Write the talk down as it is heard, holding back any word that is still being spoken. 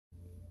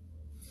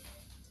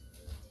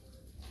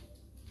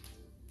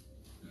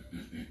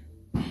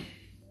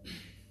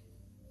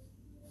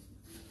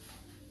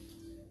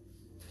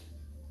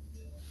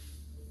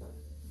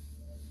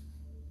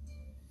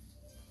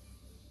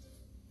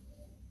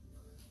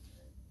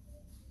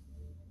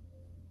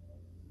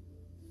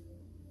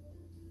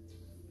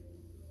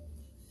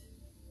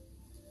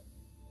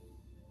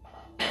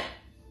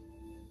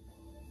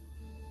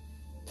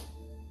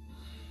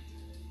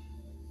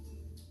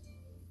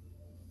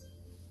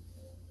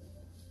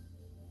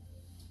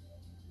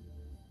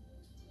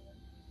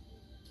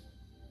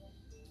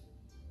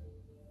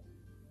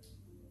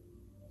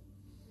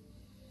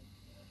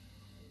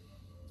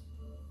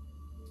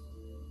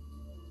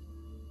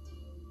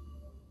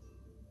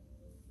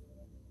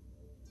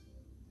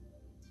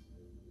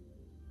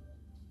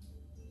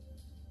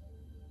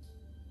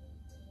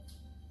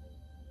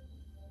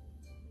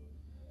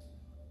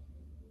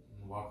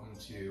welcome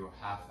to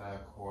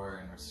Hatha,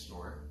 Core, and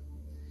Restore.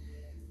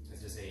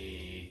 This is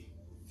a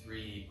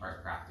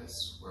 3-part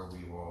practice where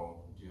we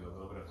will do a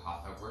little bit of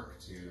Hatha work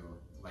to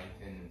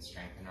lengthen and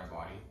strengthen our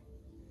body,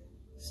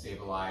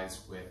 stabilize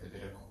with a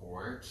bit of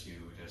Core to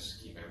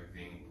just keep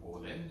everything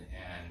pulled in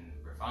and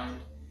refined,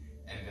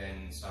 and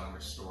then some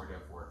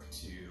restorative work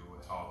to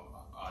help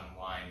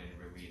unwind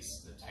and release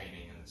the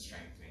tightening and the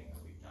strengthening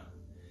that we've done.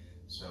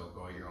 So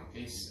go at your own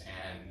pace,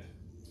 and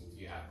if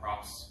you have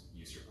props,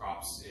 use your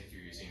props. If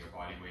you're using your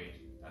body weight,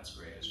 that's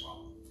great as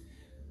well.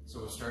 So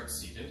we'll start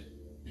seated.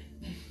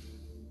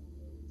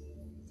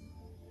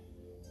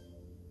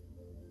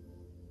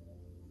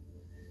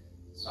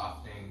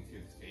 Softening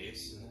through the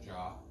face and the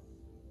jaw.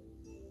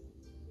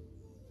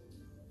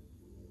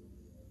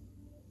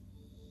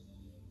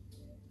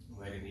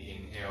 Letting the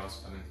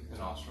inhales coming through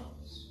the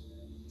nostrils.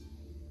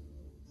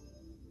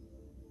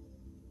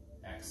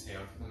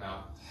 Exhale through the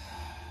mouth.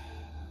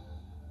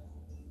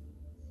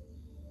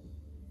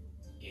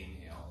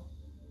 Inhale.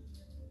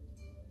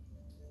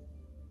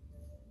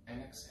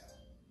 And exhale.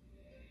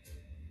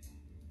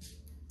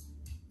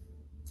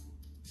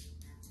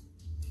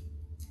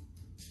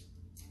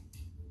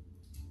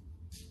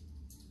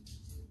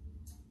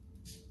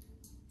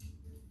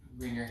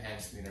 Bring your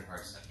hands to the inner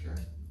heart center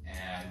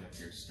and lift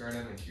your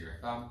sternum into your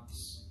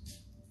thumbs.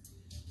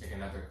 Take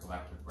another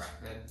collective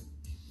breath in.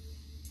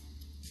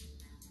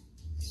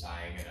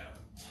 Sighing it out.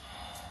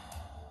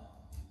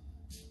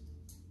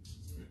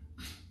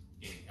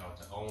 Inhale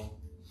to Om.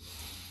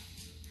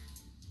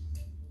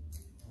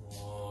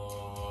 Om.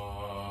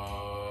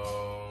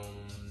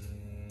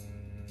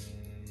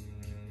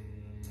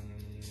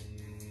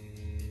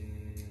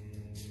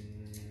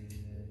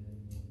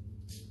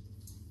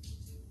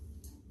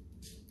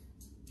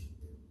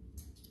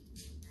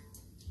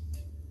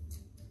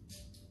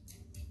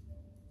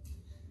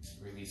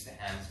 Release the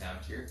hands down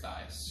to your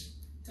thighs.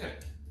 Good.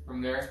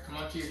 From there, come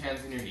onto your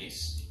hands and your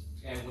knees,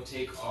 and we'll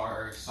take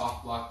our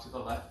soft block to the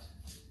left,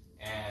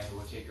 and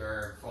we'll take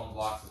our foam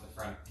blocks at the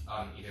front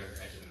on either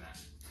edge of the mat.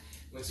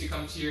 Once you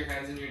come to your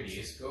hands and your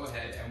knees, go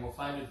ahead and we'll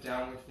find a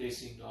downward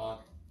facing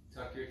dog.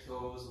 Tuck your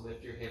toes,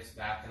 lift your hips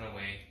back and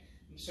away,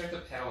 and start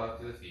to pedal out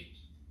to the feet.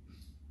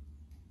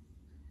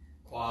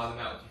 Claw them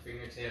out with your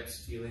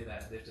fingertips, feeling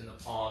that lift in the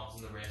palms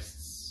and the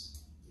wrists,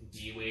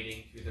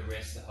 de-weighting through the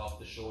wrists to help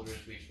the shoulders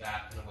reach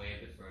back and away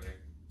a bit further.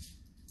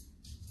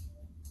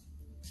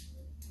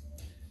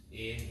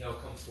 Inhale,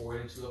 come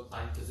forward into a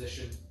plank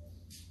position.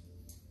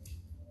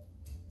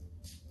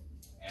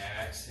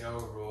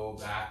 Exhale, roll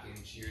back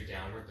into your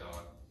downward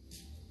dog.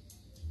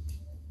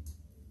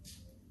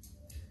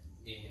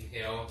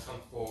 Inhale,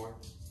 come forward.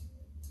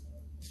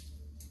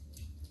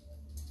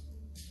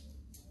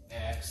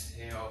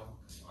 Exhale,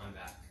 come on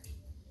back.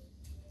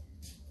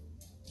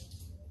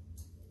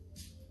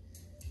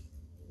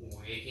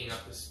 Waking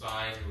up the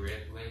spine,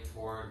 rippling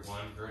forward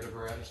one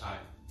vertebra at a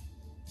time.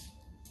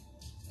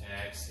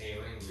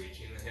 Exhaling,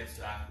 reaching the hips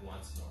back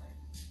once more.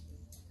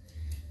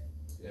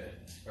 Good.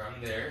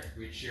 From there,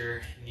 reach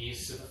your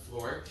knees to the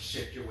floor,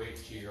 shift your weight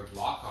to your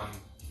block on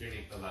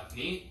underneath the left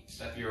knee,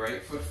 step your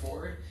right foot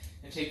forward,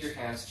 and take your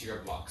hands to your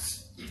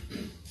blocks.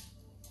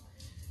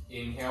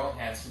 Inhale,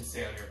 hands can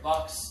stay on your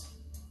blocks,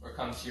 or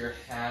come to your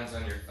hands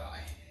on your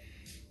thigh.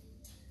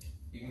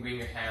 You can bring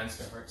your hands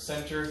to heart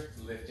center,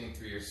 lifting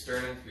through your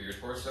sternum, through your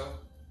torso.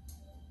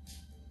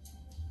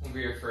 We'll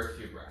be here for a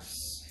few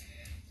breaths.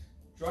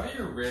 Draw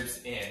your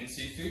ribs in,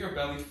 so you feel your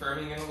belly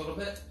firming in a little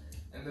bit,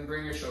 and then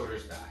bring your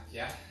shoulders back,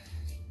 yeah?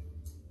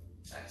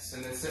 Nice,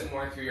 and then sit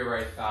more through your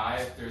right thigh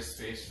if there's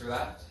space for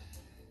that.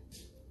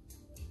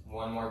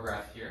 One more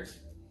breath here.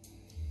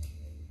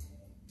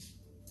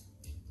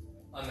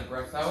 On the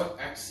breath out,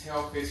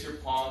 exhale, face your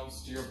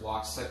palms to your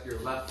blocks, step your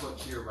left foot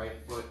to your right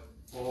foot,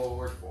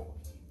 forward fold.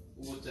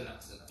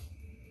 Uttanasana.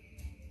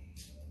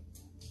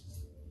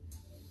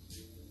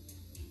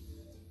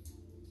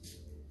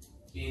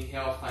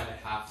 Inhale, find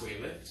a halfway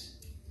lift.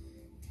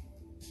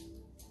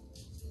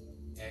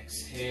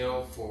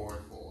 Exhale,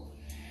 forward fold.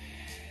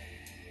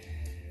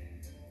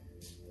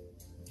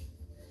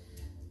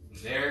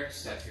 From there,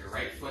 step your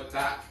right foot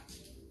back.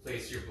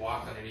 Place your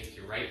block underneath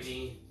your right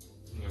knee,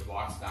 and your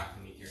blocks back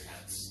beneath your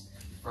hands.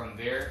 From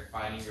there,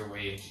 finding your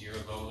way into your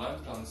low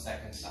lunge on the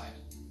second side.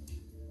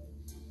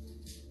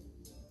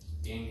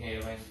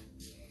 Inhaling.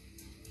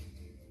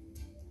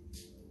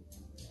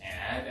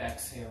 And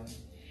exhaling.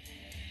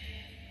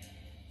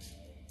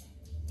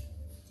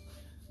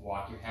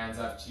 Walk your hands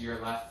up to your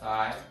left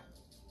thigh,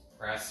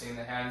 pressing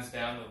the hands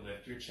down to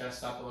lift your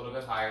chest up a little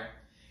bit higher,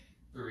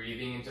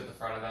 breathing into the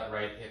front of that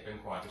right hip and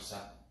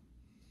quadricep.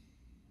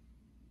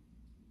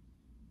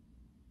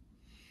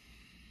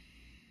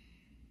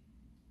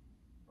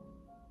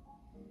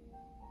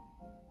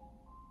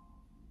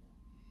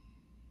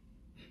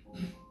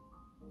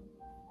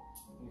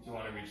 If you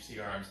want to reach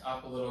the arms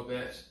up a little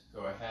bit,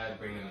 go ahead,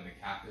 bring them into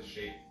cactus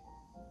shape.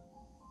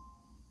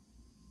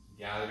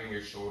 Gathering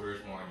your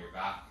shoulders more on your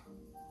back,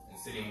 and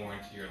sitting more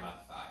into your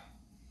left thigh.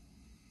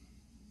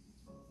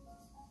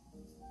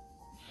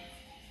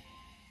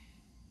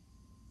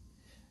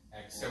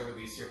 Exhale,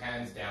 release your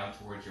hands down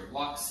towards your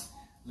blocks.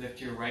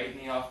 Lift your right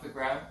knee off the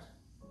ground.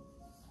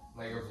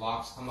 Let your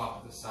blocks come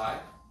off to the side.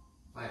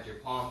 Plant your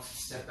palms,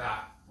 step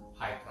back,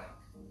 high plank.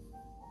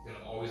 You're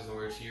going to always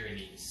lower to your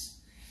knees.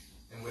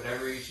 And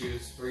whatever you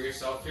choose for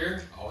yourself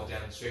here, I'll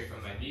demonstrate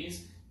from my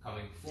knees.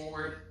 Coming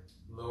forward,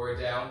 lower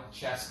down,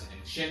 chest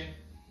and chin.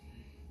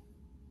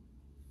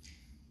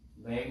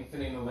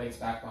 Lengthening the legs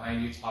back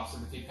behind you, tops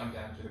of the feet come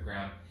down to the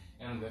ground,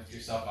 and lift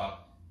yourself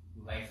up,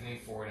 lengthening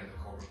forward into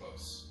cobra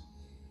pose.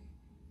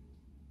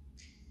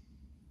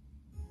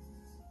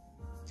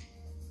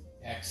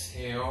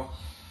 Exhale,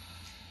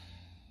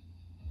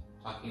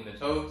 tucking the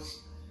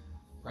toes,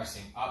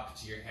 pressing up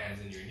to your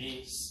hands and your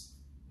knees,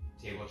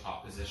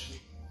 tabletop position,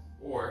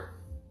 or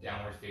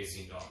downward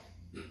facing dog.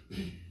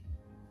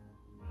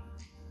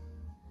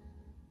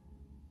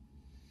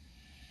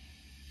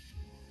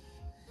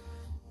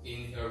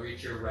 Inhale,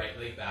 reach your right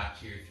leg back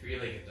to your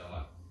three-legged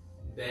dog,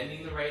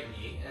 bending the right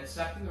knee and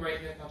stepping the right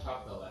hip on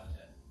top of the left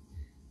hip.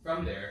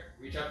 From there,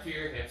 reach up to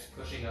your hips,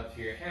 pushing up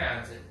to your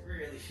hands, and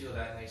really feel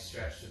that nice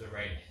stretch to the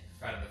right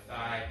front of the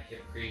thigh,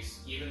 hip crease,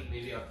 even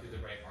maybe up through the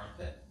right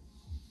armpit.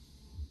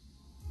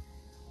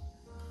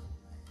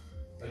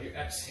 On your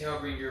exhale,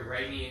 bring your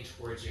right knee in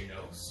towards your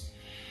nose.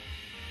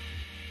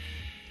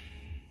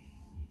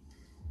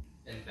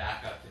 And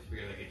back up to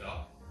three-legged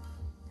dog.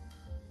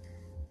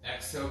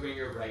 Exhale, bring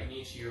your right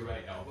knee to your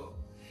right elbow.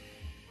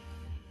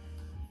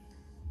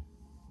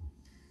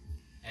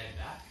 And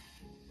back.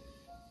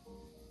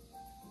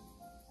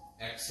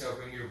 Exhale,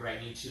 bring your right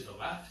knee to the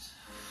left.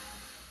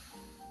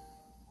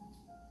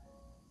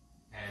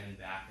 And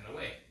back and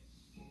away.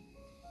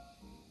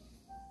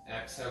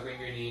 Exhale, bring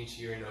your knee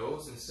into your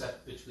nose and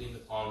step between the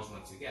palms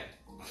once again.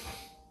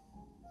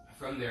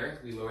 From there,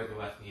 we lower the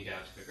left knee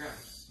down to the ground.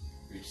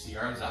 Reach the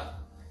arms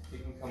up. You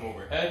can come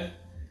overhead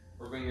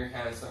or bring your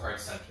hands to heart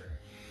center.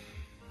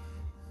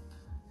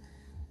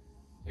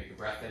 Take a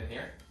breath in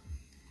here.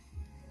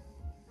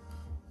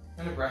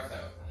 And a breath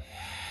out.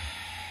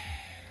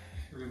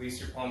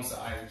 Release your palms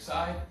to either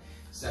side,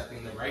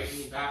 stepping the right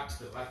knee back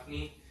to the left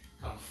knee.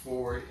 Come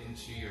forward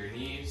into your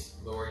knees.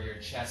 Lower your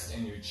chest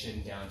and your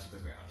chin down to the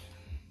ground.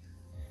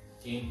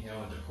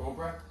 Inhale into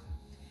cobra.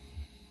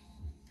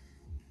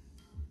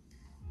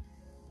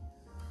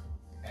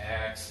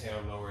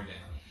 Exhale, lower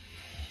down.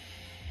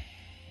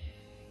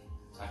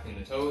 Tucking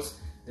the toes.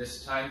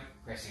 This time,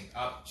 pressing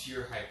up to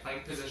your high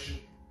plank position.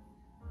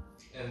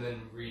 And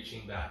then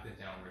reaching back to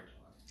downward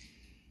dog.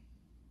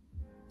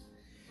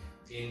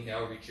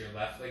 Inhale, reach your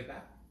left leg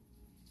back.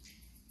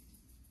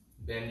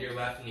 Bend your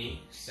left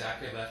knee,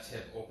 stack your left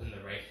hip, open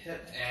the right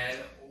hip, and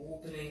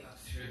opening up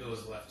through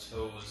those left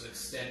toes,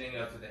 extending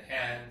out to the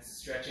hands,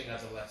 stretching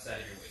out the left side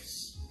of your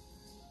waist.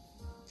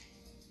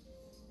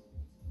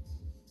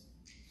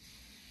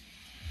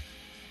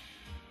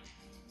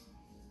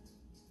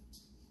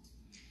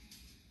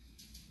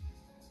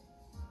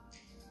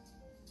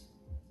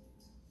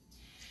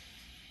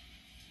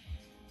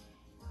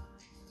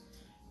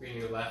 Bring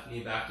your left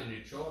knee back to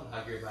neutral and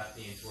hug your left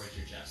knee in towards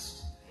your chest.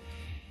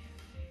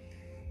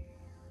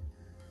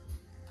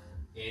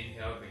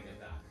 Inhale, bring it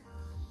back.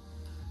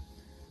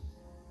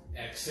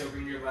 Exhale,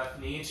 bring your left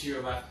knee into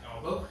your left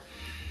elbow.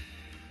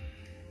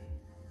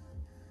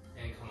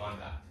 And come on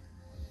back.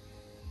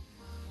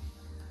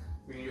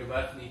 Bring your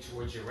left knee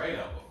towards your right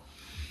elbow.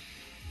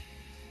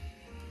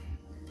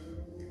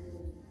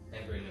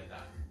 And bring it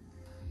back.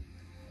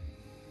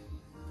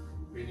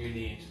 Bring your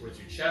knee towards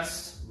your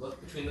chest.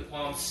 Look between the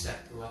palms,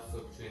 step the left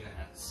foot between the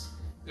hands.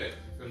 Good.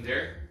 From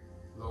there,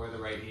 lower the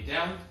right knee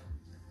down.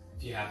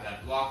 If you have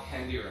that block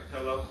handy or a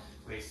pillow,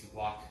 place the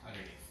block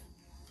underneath.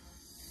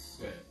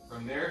 Good.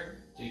 From there,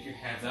 take your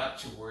hands up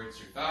towards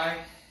your thigh,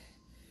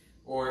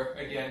 or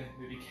again,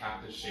 maybe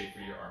cactus shape for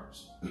your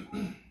arms.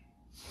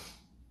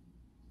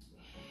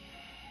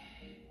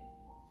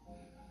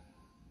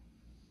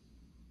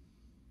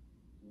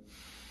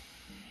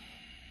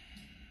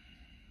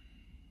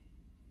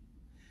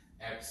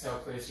 Exhale,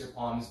 place your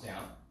palms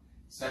down.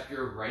 Step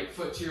your right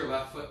foot to your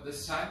left foot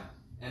this time,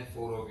 and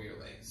fold over your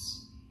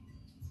legs.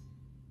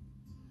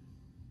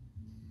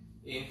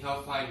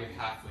 Inhale, find your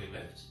halfway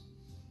lift.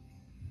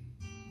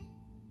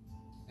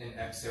 And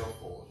exhale,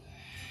 fold.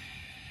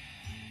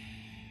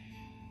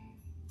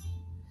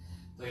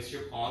 Place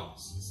your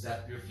palms,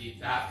 step your feet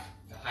back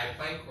to high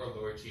plank or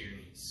lower to your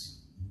knees.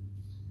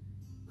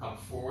 Come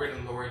forward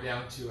and lower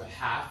down to a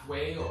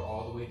halfway or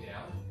all the way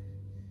down.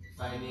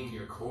 Finding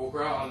your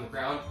cobra on the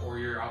ground or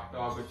your up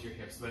dog with your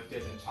hips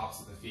lifted and tops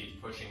of the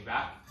feet pushing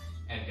back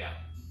and down.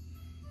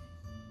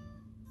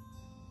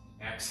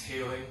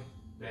 Exhaling,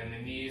 bend the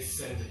knees,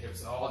 send the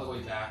hips all the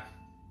way back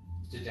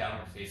to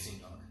downward facing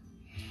dog.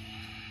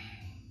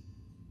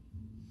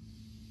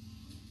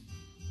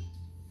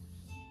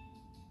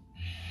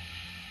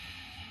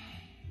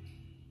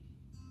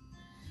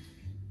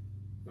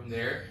 From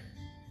there,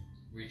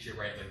 reach your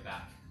right leg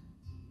back.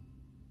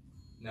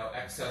 Now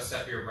exhale,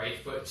 step your right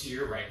foot to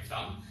your right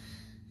thumb.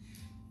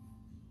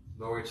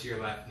 Lower to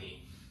your left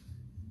knee.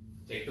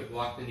 Take the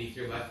block beneath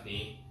your left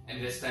knee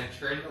And this time,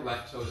 turn the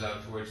left toes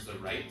out towards the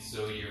right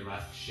so your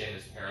left shin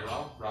is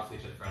parallel, roughly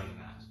to the front of the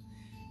mat.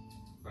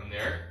 From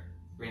there,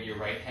 bring your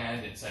right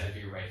hand inside of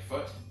your right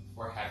foot,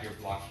 or have your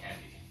block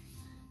handy.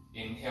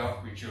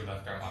 Inhale, reach your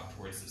left arm up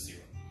towards the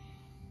ceiling.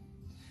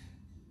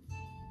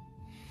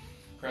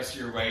 Press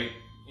your right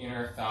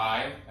inner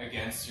thigh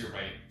against your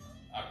right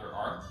upper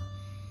arm.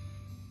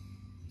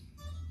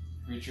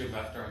 Reach your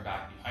left arm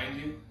back behind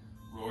you,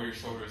 roll your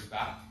shoulders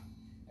back,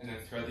 and then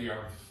thread the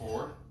arm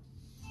forward,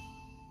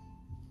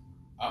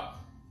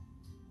 up,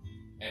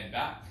 and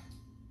back,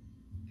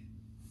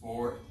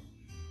 forward,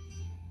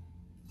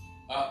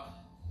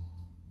 up,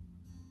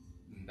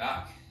 and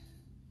back.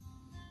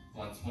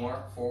 Once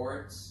more,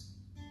 forwards,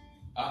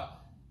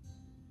 up,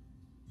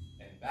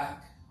 and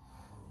back.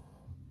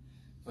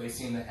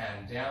 Placing the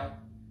hand down,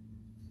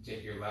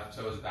 take your left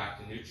toes back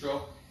to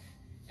neutral,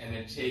 and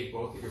then take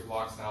both of your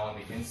blocks now on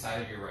the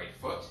inside of your right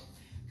foot,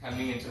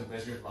 coming into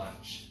lizard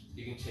lunge.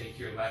 You can take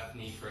your left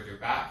knee further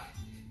back,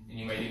 and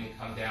you might even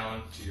come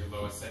down to your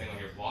lowest setting on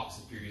your blocks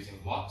if you're using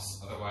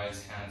blocks,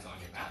 otherwise hands on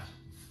your mat.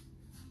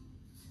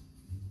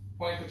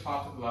 Point the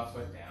top of the left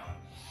foot down.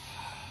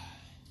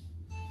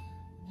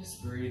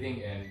 Just breathing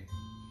in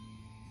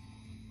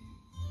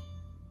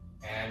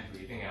and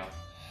breathing out.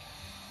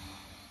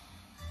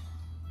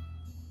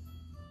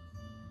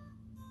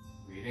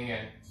 Breathing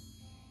in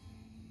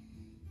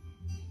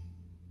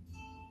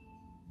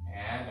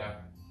and out.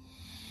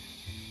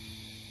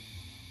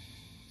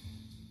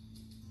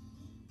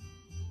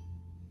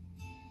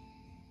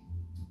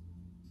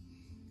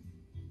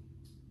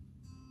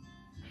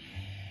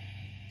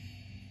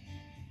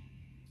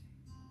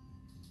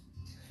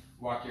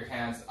 Walk your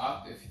hands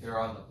up. If they're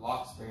on the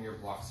blocks, bring your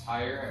blocks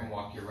higher and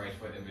walk your right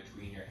foot in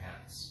between your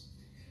hands.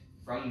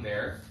 From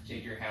there,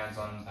 take your hands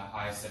on the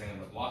highest setting of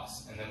the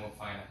blocks, and then we'll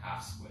find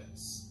half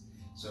splits.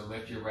 So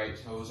lift your right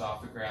toes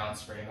off the ground,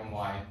 spreading them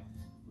wide,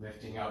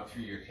 lifting out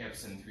through your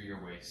hips and through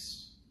your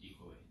waist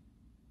equally.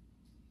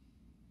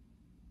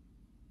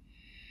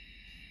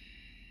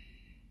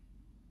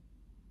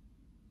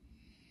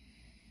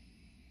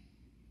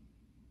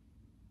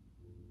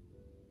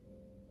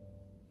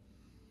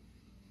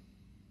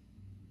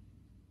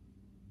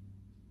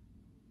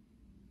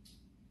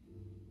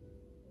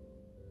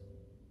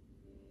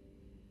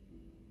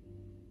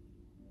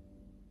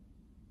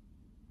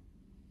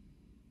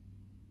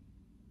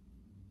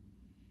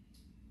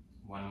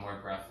 One more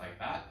breath like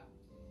that.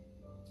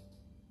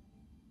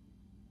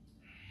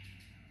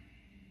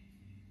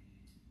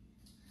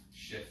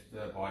 Shift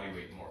the body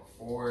weight more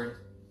forward.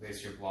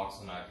 Place your blocks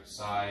on either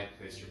side.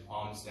 Place your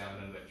palms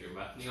down and lift your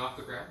left knee off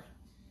the ground.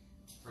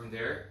 From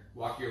there,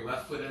 walk your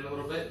left foot in a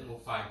little bit and we'll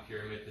find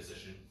pyramid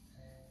position.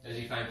 As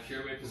you find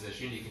pyramid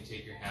position, you can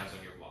take your hands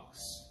on your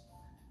blocks.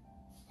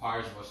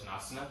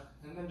 Parsvottanasana,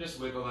 and then just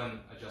wiggle and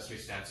adjust your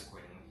stance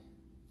accordingly.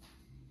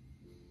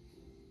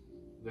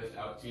 Lift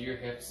out through your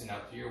hips and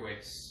out through your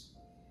waist.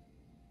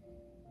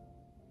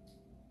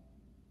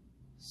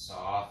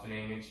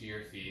 Softening into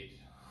your feet.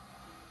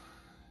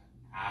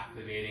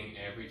 Activating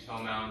every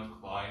toe mound,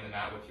 clawing the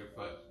mat with your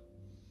foot.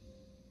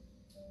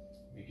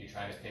 You can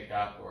try to pick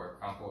up or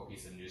crumple a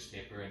piece of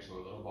newspaper into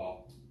a little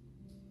ball.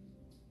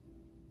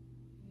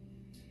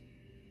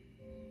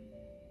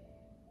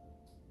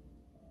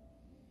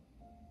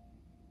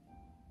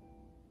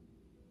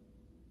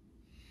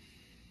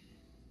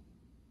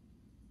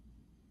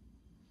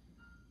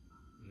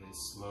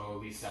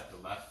 Slowly step the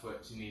left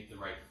foot to meet the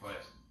right foot.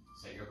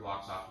 Set your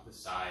blocks off to the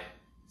side.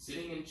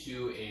 Sitting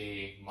into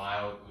a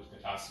mild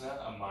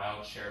Utkatasana, a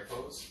mild chair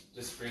pose,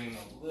 just bringing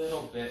a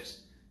little bit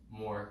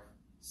more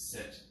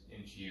sit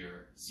into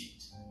your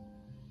seat.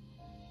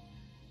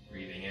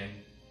 Breathing in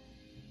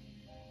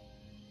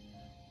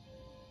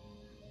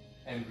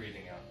and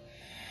breathing out.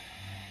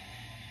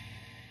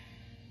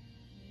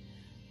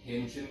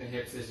 Hinge in the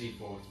hips as you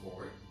fold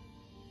forward.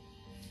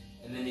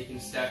 And then you can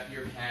step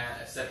your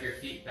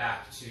feet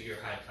back to your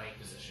high plank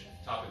position,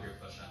 top of your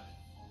push-up.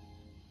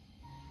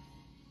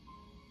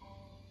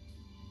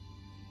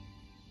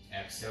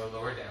 Exhale,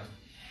 lower down.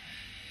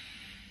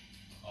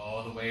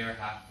 All the way or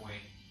halfway.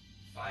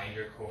 Find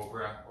your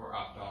cobra or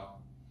up dog.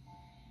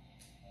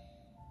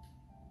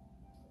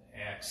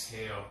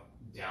 Exhale,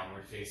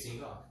 downward facing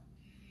dog.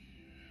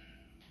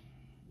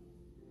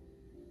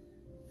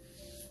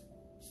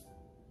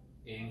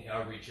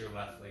 Inhale, reach your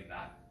left leg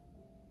back.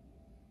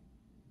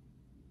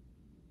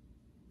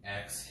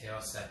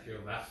 Exhale, step your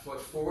left foot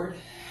forward.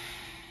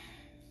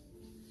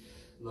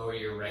 Lower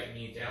your right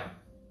knee down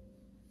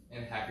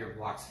and have your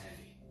blocks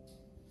handy.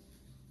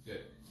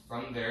 Good.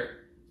 From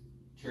there,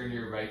 turn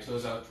your right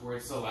toes out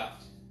towards the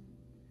left.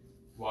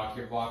 Walk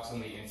your blocks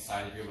on the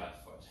inside of your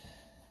left foot.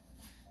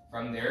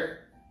 From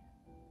there,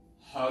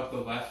 hug the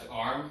left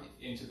arm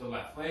into the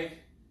left leg.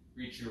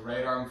 Reach your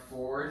right arm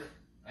forward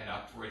and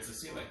up towards the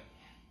ceiling.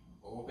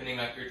 Opening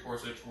up your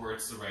torso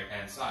towards the right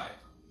hand side.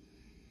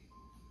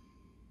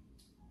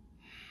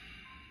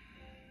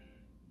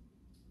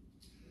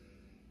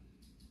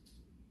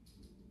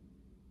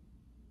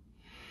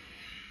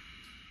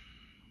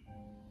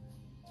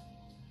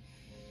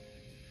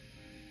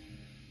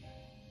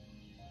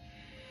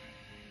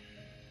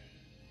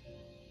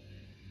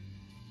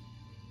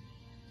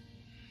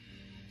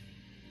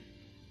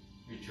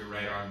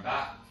 right arm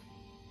back,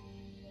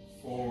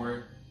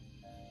 forward,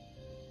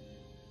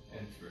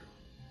 and through.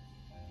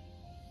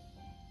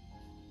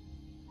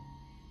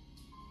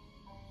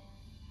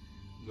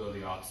 Go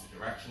the opposite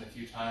direction a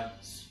few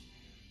times.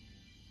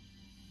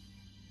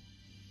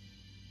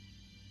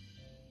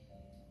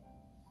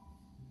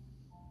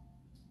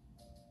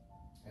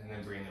 And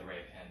then bring the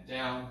right hand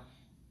down.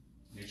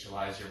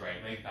 Neutralize your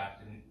right leg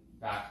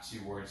back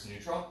towards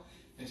neutral.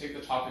 And take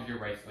the top of your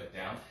right foot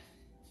down.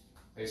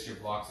 Place your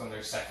blocks on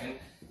their second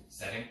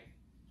setting.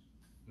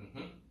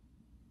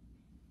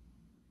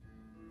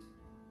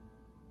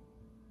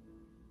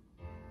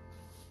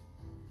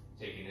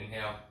 Take an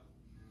inhale.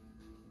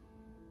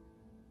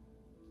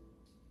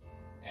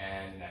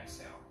 And an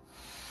exhale.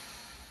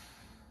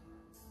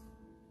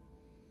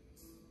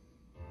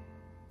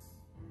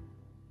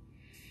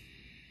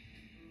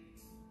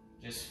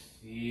 Just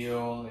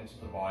feel into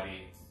the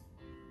body.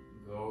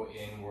 Go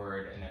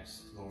inward and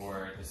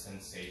explore the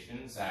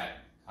sensations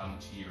that come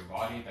to your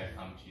body, that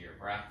come to your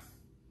breath.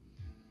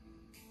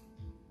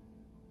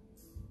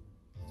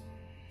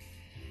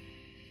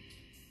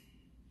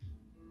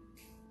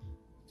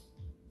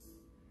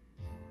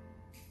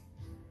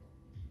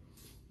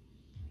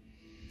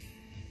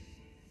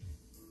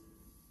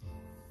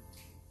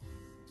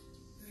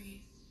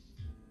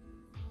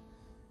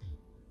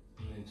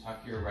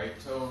 Tuck your right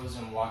toes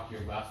and walk your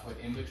left foot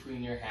in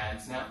between your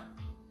hands now.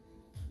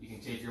 You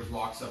can take your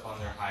blocks up on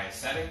their highest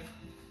setting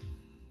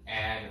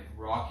and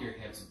rock your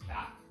hips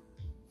back.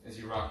 As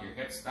you rock your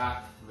hips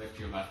back, lift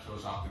your left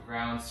toes off the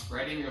ground,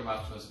 spreading your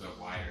left toes a bit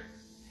wider.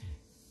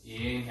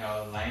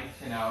 Inhale,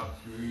 lengthen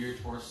out through your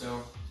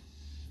torso.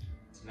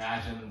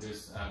 Imagine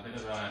there's a bit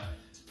of a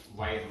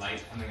white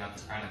light coming out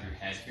the crown of your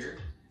head here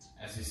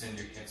as you send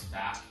your hips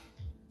back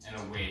and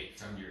away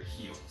from your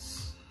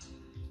heels.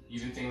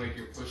 Even think like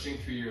you're pushing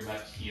through your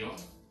left heel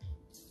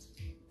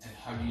and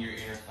hugging your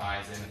inner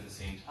thighs in at the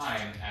same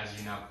time as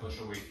you now push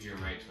away through your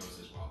right toes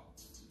as well.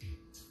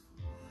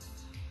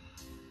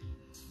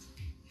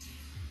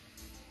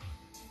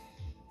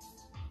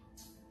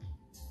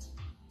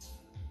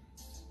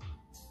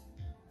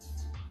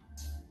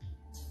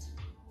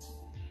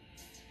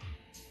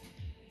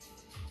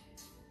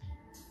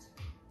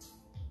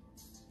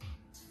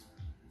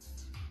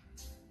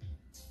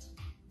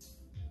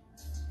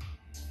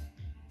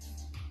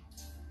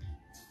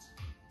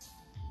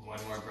 One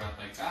more breath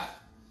like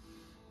that.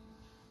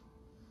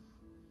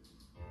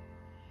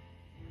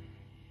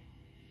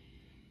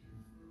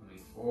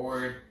 Coming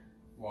forward,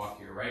 walk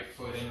your right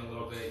foot in a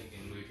little bit. You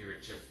can move your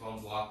chip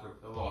foam block or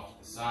pillow off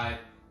to the side,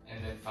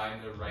 and then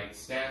find the right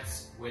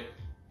stance, width,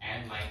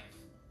 and length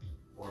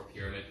for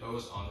pyramid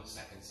pose on the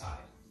second side.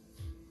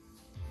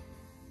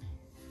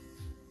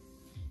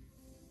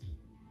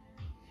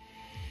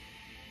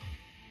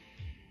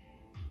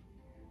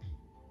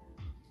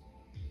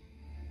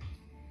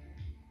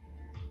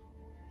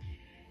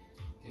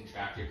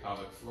 Contract your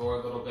pelvic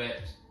floor a little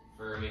bit,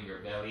 firming your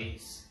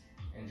bellies,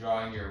 and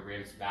drawing your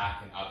ribs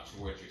back and up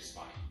towards your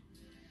spine.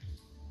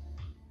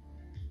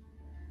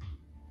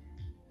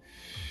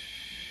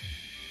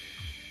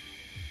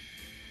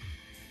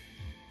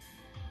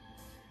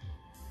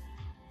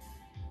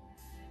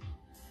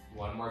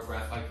 One more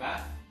breath like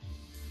that.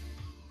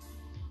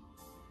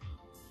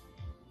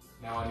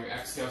 Now on your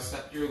exhale,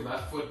 step your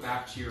left foot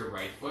back to your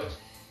right foot.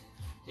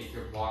 Take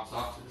your blocks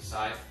off to the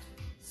side.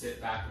 Sit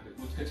back with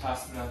the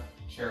Utkatasana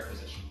chair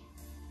position.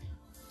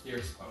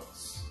 Here's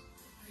pose.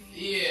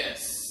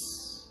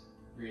 Yes.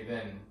 Breathe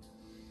in.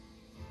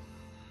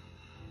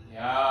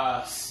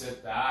 Yeah,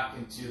 sit back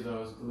into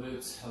those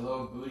glutes.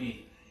 Hello,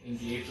 booty.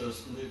 Engage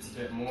those glutes a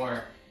bit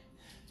more.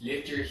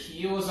 Lift your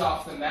heels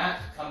off the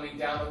mat, coming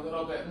down a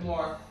little bit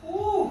more.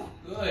 Woo,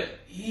 good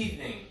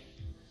evening.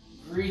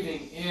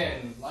 Breathing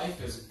in,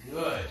 life is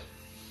good.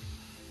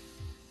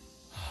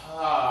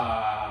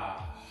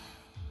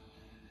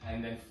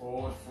 And then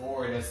fold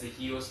forward as the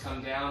heels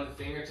come down, the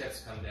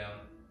fingertips come down.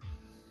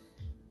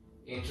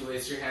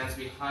 Interlace your hands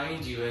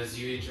behind you. As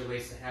you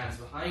interlace the hands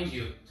behind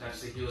you,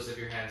 touch the heels of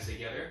your hands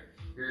together.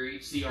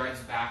 Reach the arms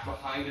back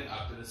behind and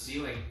up to the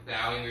ceiling,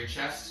 bowing your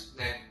chest,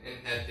 neck,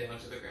 and head down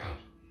to the ground.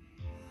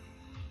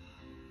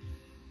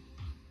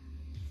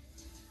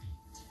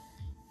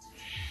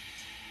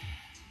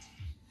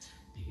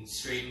 You can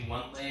straighten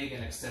one leg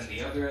and extend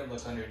the other and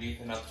look underneath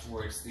and up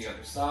towards the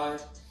other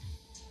side.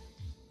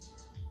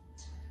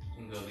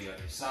 And go the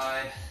other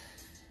side.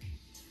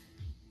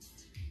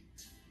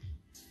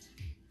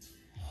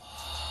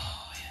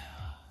 Oh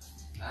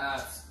yeah,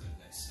 that's good,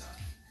 nice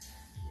stuff.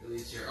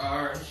 Release your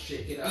arms,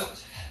 shake it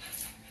out.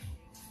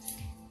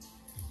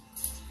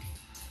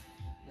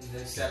 And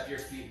then step your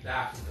feet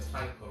back into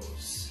plank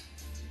pose.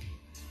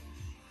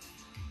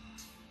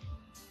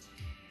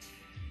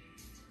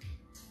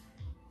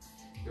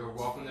 You're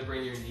welcome to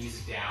bring your knees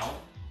down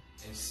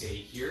and stay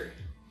here.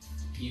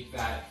 Keep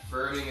that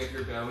firming of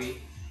your belly,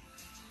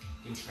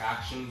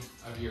 contraction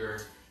of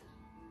your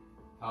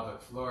pelvic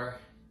floor.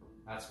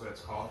 That's what it's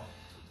called.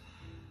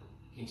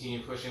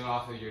 Continue pushing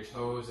off of your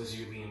toes as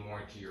you lean more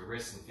into your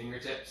wrists and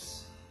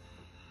fingertips.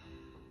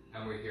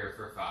 And we're here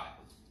for 5,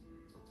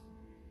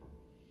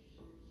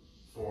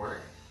 4,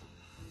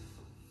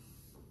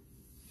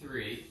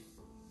 3,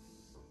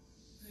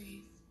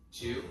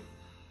 2,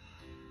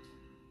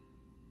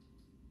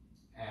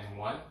 and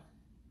 1.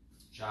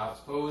 Child's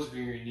pose,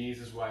 bring your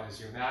knees as wide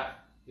as your mat,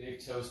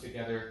 big toes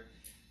together,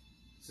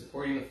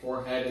 supporting the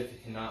forehead. If you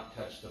cannot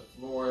touch the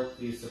floor,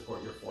 please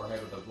support your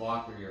forehead with a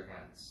block or your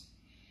hands.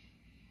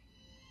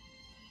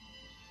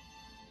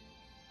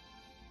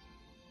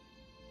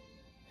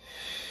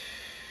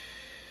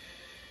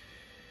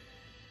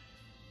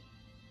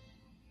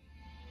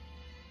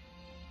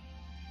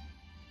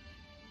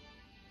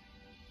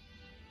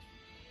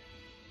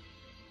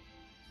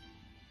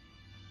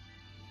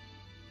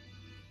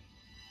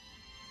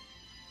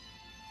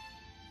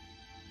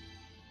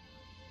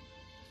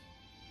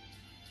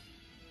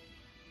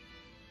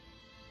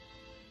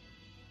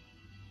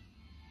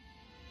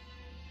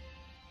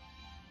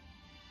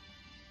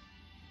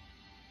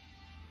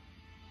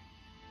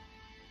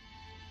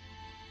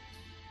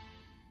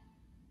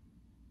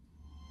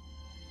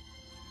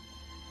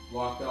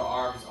 Walk the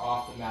arms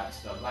off the mat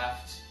to the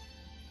left,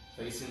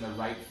 placing the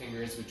right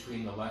fingers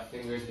between the left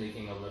fingers,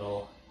 making a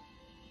little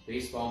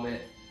baseball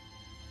mitt,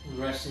 and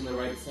resting the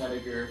right side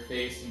of your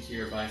face into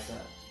your bicep.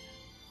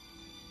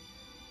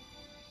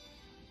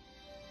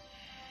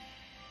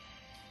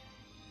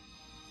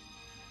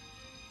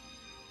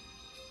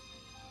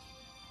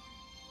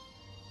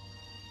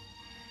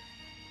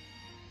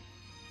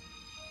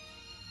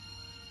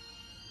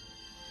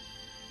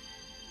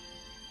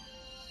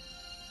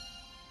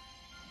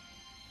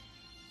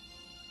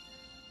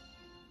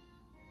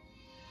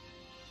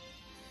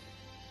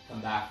 Come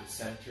back to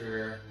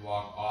center,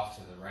 walk off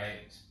to the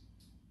right.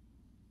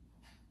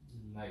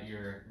 Let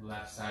your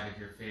left side of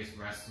your face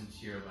rest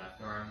into your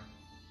left arm.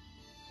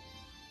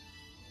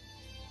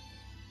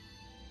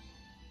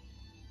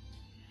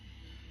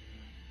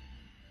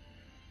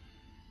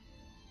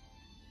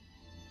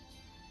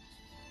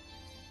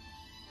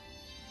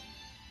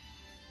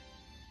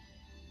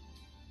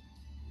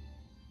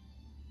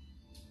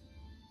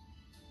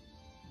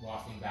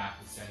 Walking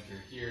back to center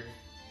here.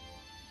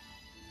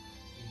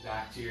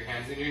 Back to your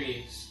hands and your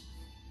knees.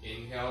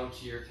 Inhale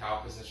into your cow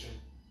position.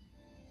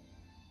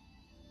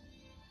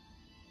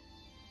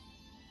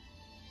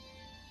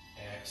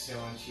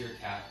 Exhale into your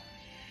cat.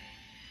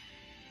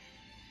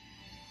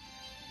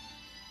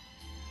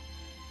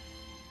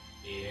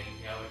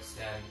 Inhale,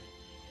 extend.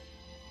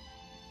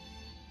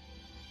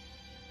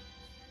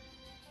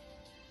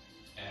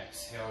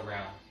 Exhale,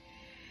 round.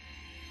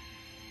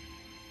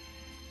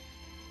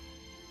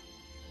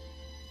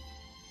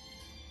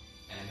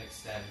 And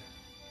extend.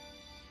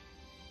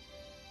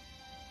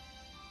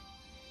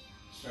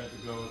 Start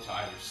to go to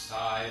either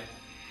side.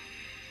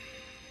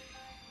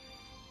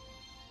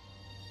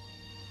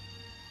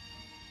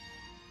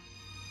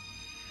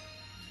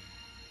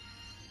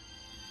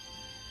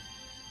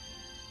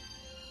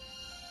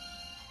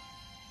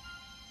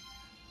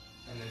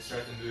 And then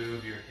start to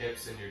move your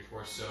hips and your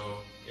torso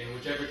in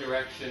whichever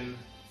direction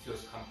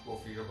feels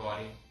comfortable for your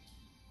body.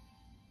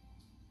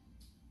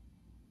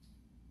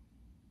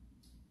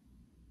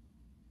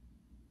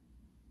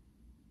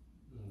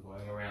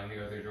 Going around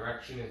the other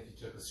direction if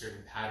you took a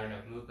certain pattern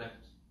of movement.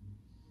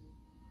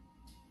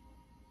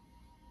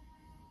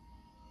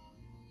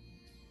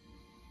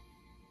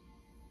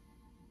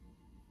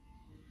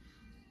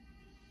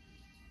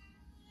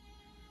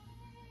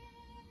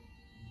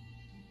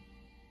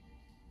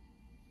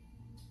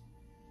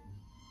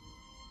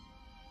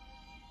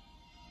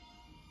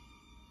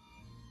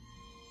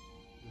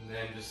 And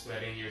then just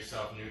letting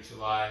yourself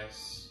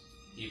neutralize,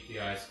 keep the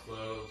eyes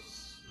closed,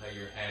 let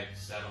your head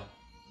settle.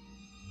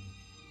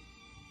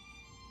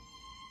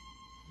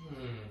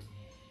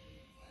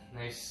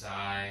 Nice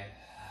sigh.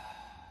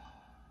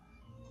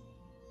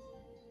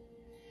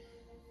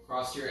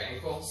 Cross your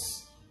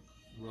ankles,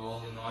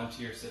 rolling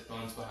onto your sit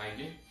bones behind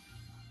you.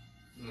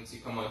 And once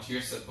you come onto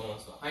your sit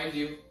bones behind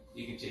you,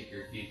 you can take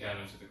your feet down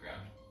into the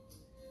ground.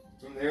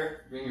 From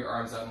there, bring your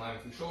arms out in line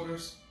with your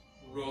shoulders,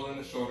 rolling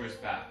the shoulders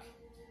back.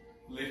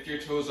 Lift your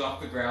toes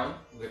off the ground,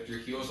 lift your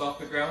heels off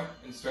the ground,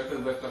 and start to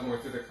lift up more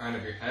through the crown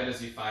of your head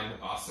as you find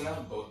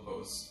Vipassana, both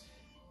poses.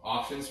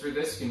 Options for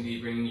this can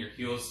be bringing your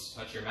heels to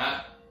touch your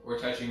mat or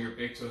touching your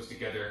big toes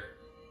together.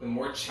 The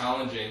more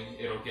challenging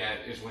it'll get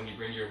is when you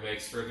bring your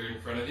legs further in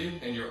front of you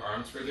and your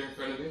arms further in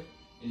front of you.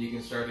 And you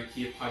can start to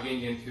keep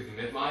hugging in through the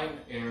midline,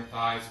 inner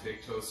thighs,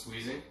 big toes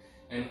squeezing,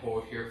 and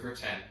hold here for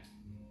 10,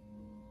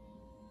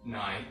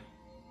 9,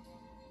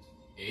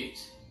 8,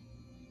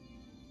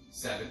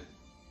 7.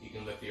 You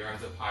can lift the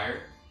arms up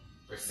higher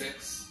for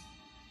 6,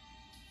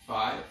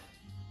 5,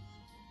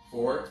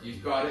 4.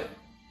 You've got it.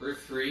 For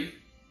 3,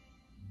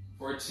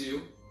 for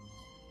 2,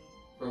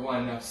 for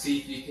 1. Now see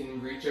if you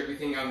can reach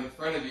everything out in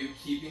front of you,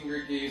 keeping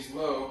your gaze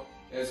low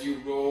as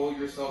you roll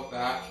yourself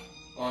back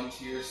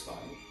onto your spine.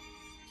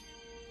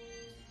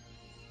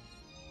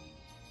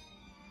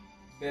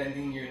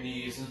 Bending your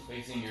knees and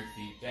placing your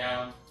feet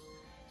down.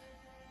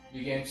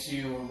 Begin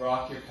to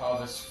rock your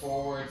pelvis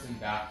forwards and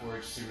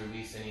backwards to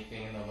release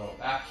anything in the low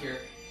back here.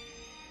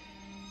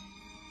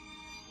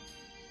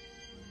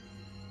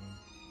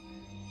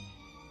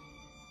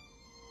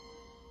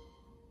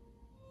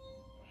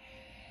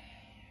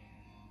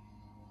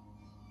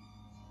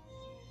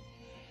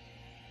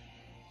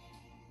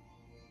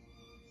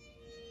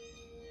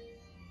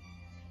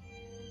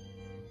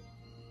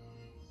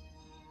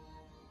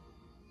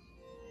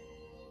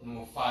 And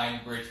we'll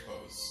find bridge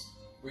pose.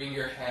 Bring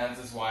your hands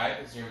as wide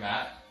as your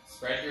mat.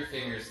 Spread your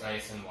fingers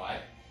nice and wide,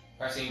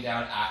 pressing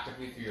down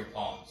actively through your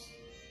palms.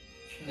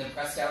 And then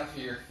press down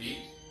through your feet.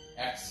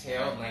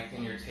 Exhale,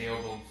 lengthen your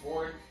tailbone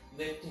forward,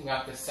 lifting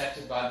up the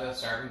Setu Baddha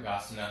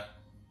Sarvangasana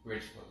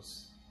bridge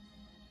pose.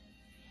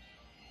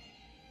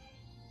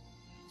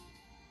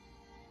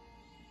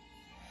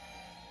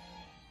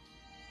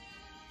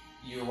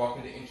 You are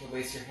welcome to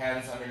interlace your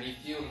hands underneath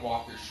you and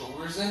walk your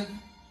shoulders in.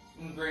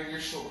 And bring your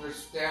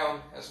shoulders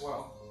down as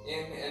well.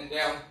 In and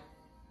down.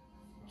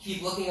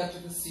 Keep looking up to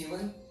the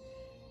ceiling.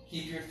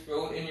 Keep your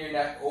throat and your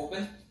neck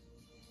open.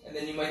 And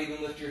then you might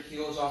even lift your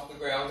heels off the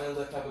ground and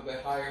lift up a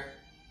bit higher.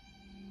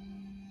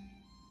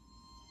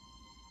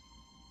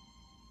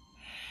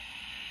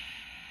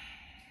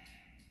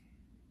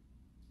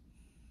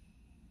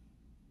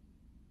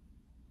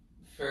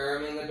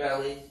 Firm in the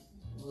belly,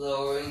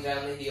 lowering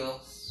down the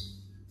heels.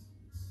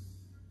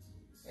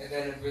 And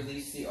then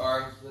release the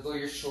arms, wiggle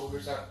your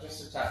shoulders out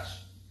just a touch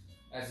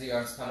as the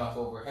arms come up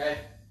overhead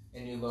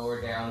and you lower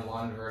down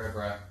one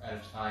vertebra at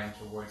a time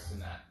towards the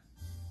mat.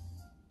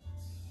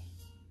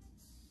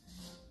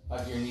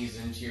 Hug your knees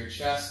into your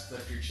chest,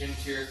 lift your chin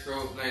to your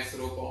throat, nice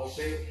little ball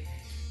shape.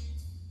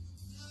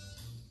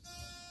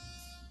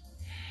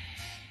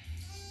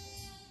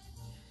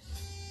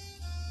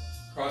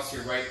 Cross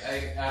your right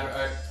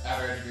outer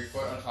edge of your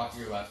foot on top of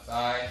your left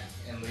thigh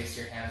and lace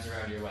your hands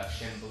around your left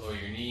shin below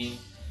your knee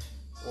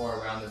or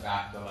around the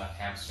back of the left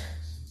hamstrings.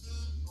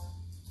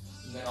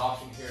 And then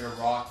option here to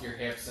rock your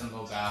hips and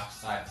low back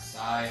side to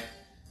side,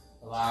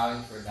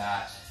 allowing for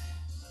that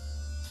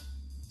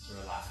to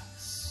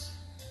relax.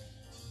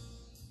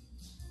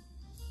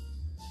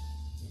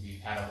 Maybe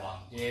you've had a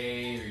long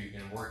day or you've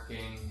been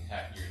working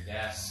at your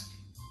desk,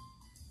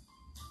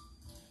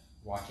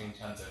 watching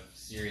tons of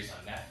series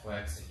on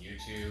Netflix and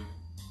YouTube.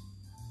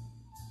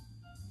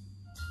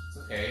 It's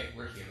okay,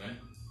 we're human.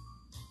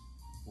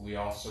 We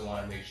also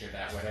want to make sure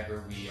that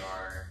whatever we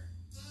are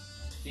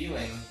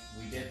feeling,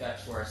 we did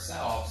that to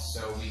ourselves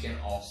so we can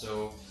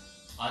also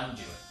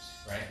undo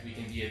it, right? We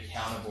can be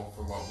accountable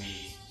for what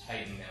we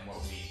tighten and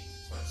what we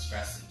put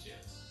stress into.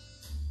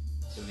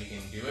 So we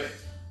can do it,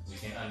 we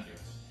can undo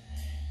it.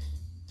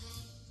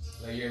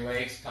 Let your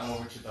legs come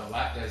over to the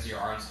left as your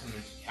arms come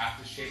into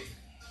cactus shape.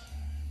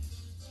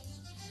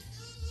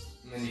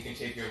 And then you can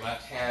take your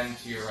left hand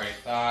to your right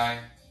thigh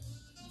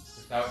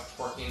without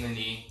torquing the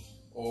knee,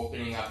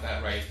 opening up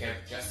that right hip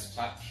just a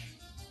touch.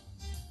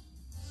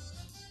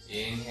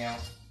 Inhale.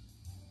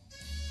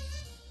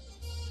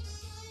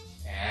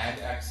 And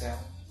exhale.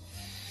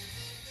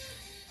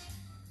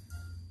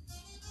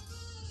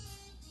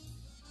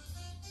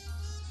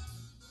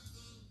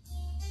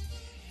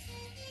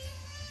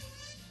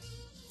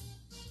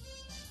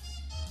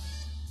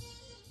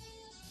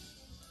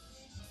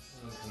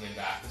 And coming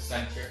back to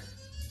center.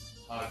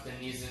 Hug the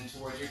knees in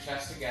towards your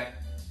chest again.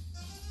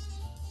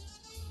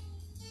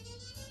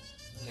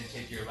 And then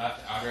take your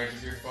left outer edge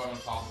of your foot on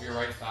top of your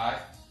right thigh,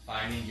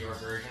 finding your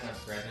version of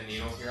thread the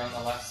needle here on the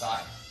left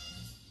side.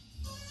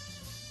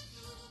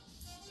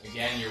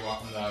 Again, you're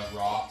welcome to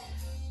rock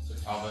the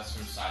pelvis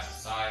from side to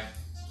side.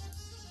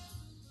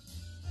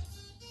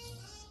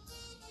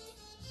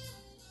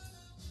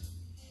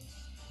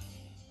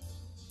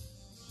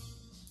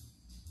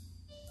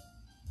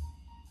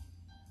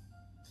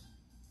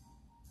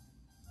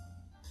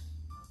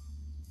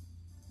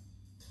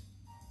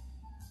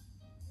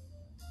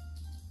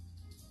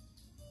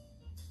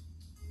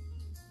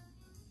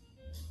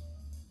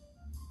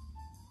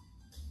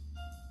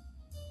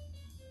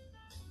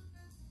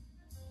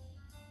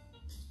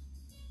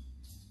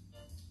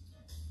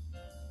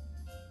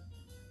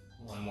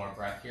 One more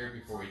breath here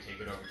before we take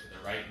it over to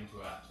the right into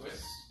a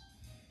twist.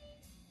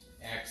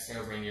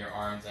 Exhale, bring your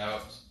arms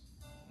out.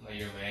 Let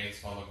your legs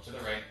fall over to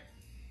the right.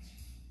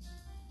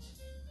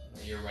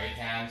 Let your right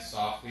hand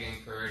softly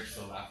encourage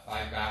the left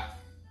thigh back.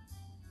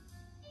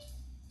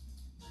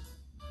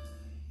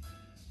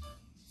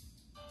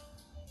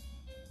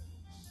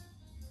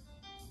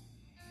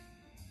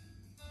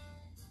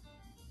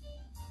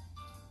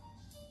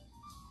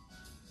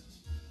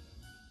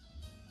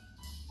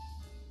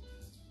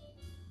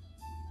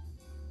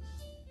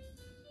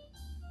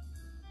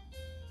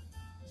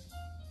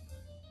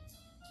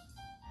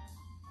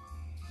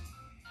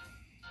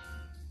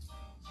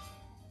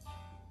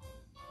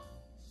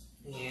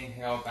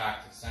 Inhale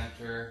back to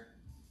center.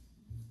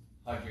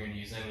 Hug your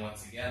knees in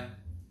once again.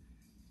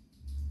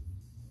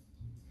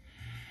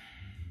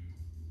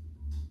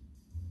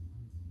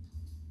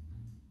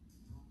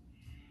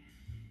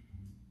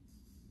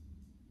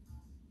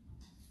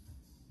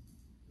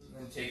 And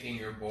then taking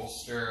your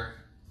bolster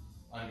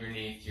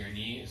underneath your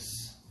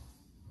knees.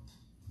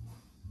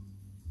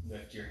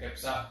 Lift your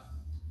hips up.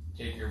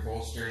 Take your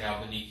bolster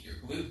now beneath your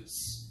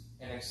glutes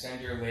and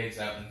extend your legs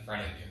out in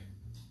front of you.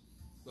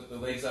 With the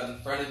legs out in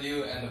front of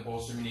you and the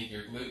bolster beneath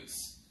your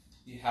glutes,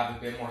 you have a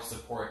bit more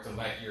support to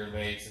let your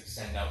legs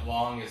extend out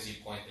long as you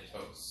point the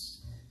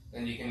toes.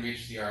 Then you can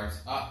reach the arms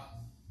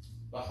up,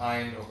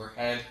 behind,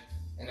 overhead,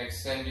 And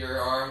extend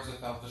your arms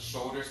without the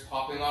shoulders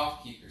popping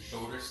off. Keep your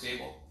shoulders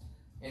stable.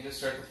 And just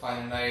start to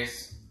find a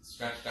nice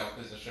stretched out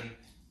position.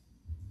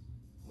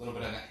 A little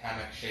bit of a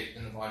hammock shape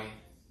in the body.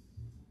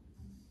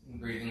 And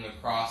breathing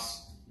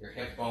across your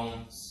hip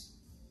bones,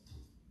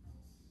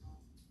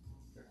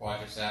 your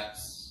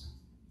quadriceps,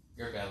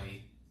 your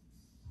belly.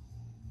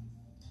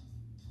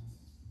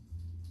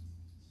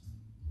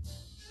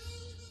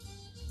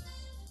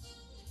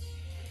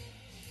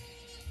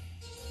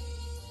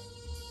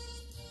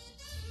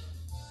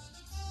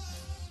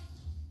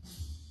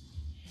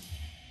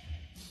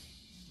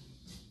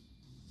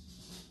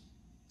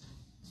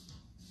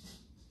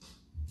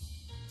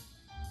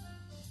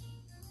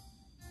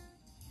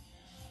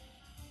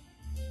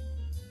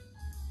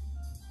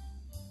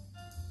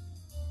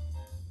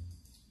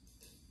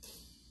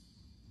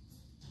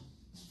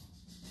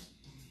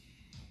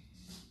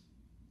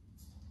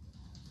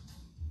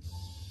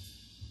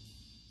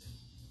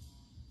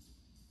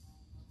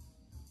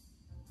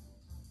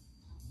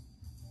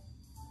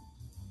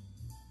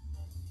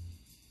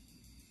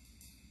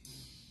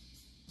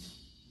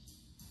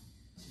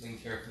 Then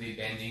carefully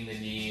bending the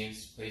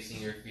knees,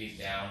 placing your feet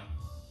down.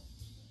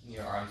 And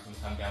your arms can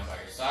come down by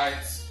your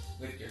sides.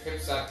 Lift your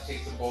hips up,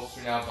 take the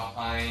bolster now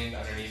behind,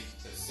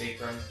 underneath the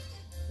sacrum,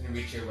 and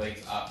reach your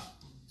legs up,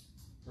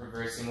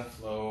 reversing the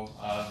flow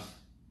of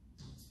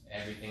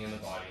everything in the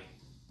body,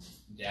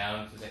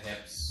 down to the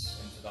hips,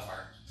 into the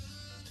heart.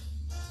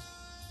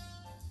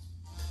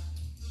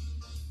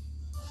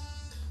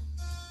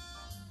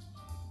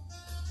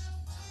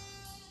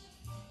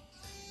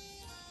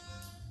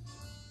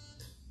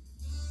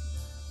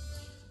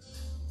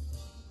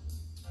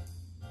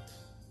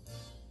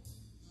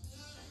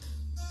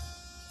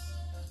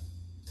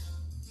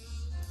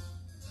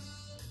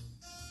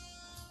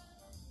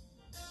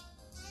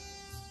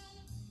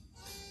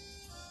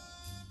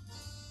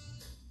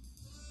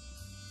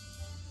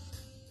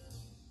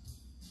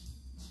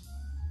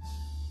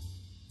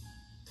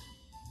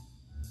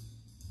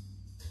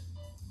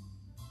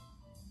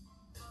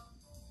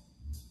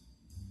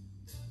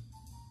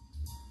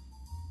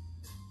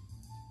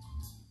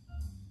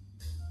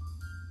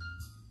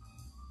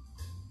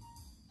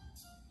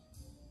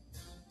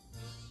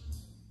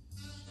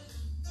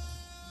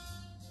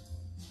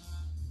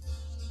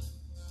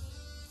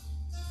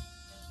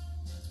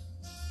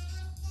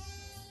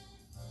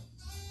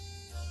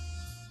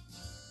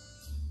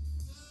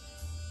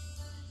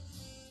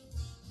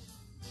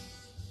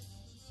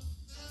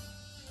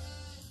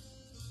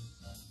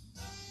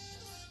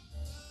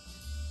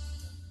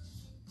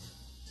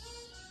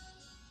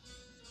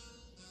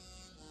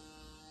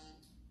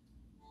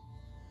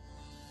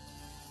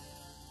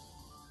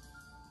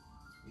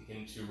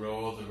 Begin to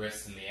roll the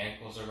wrists and the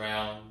ankles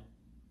around,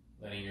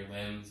 letting your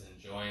limbs and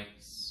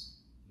joints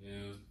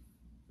move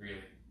freely.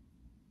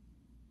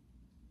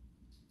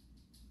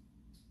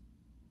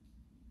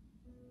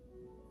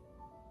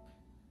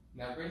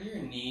 Now bring your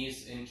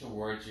knees in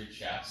towards your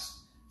chest.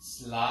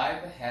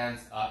 Slide the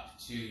hands up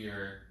to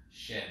your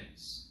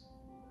shins.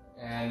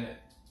 And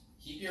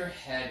keep your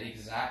head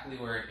exactly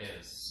where it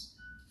is.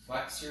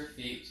 Flex your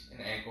feet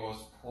and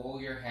ankles. Pull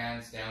your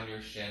hands down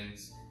your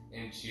shins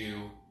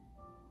into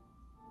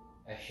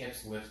a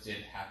hips lifted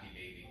happy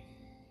baby.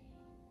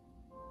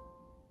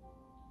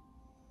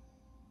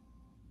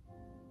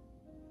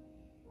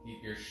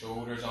 Keep your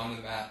shoulders on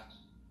the mat.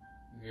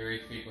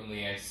 Very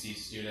frequently I see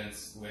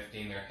students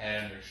lifting their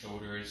head and their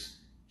shoulders,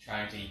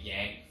 trying to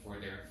yank for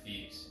their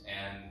feet,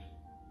 and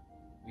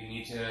we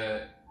need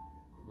to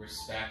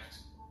respect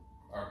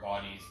our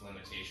body's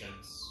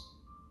limitations.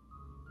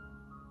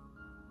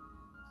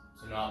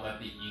 To not let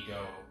the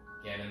ego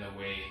get in the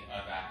way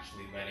of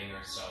actually letting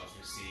ourselves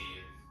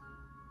receive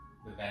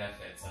the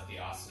benefits of the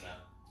asana,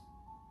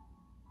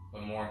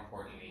 but more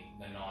importantly,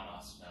 the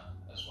non-asana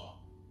as well,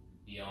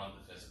 beyond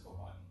the physical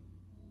body.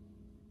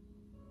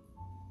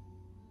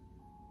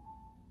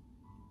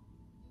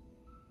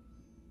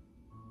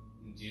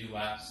 Do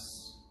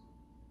less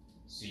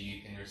so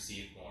you can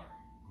receive more.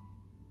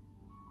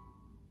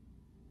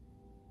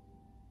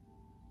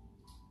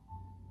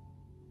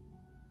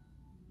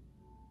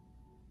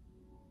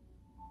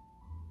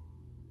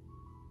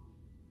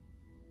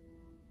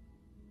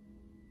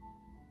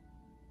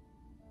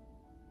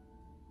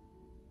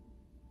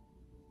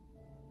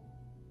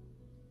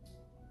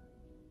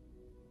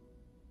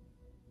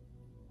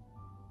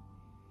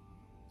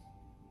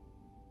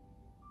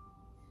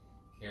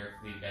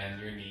 Carefully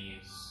bend your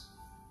knees,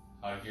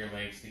 hug your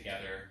legs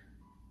together,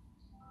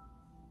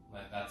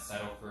 let that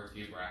settle for a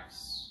few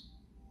breaths.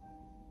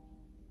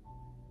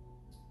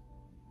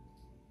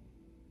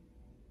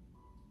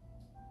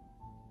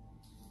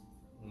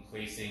 And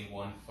placing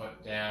one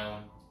foot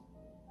down,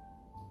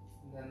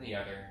 and then the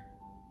other.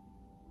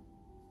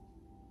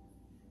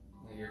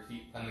 Let your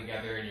feet come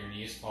together and your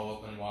knees fall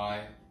open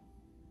wide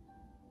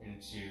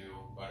into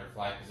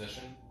butterfly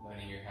position,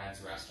 letting your hands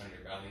rest on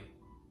your belly.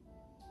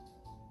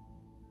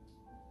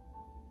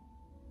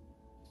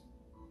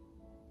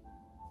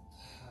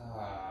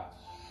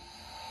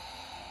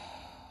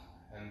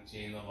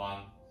 Emptying the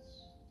lungs.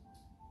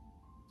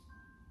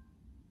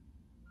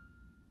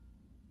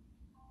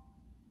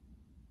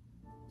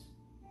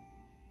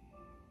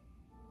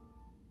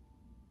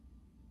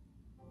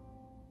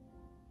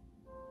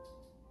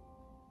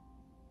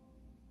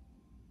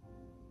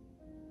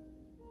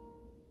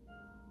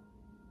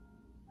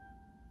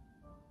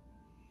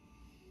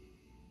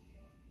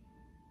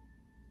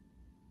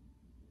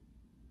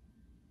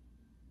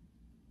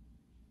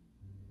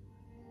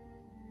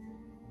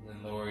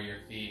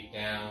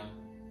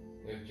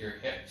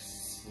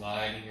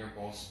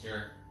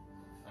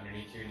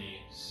 underneath your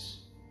knees.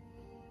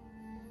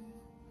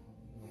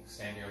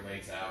 Extend your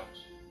legs out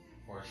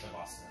for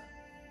Shavasana.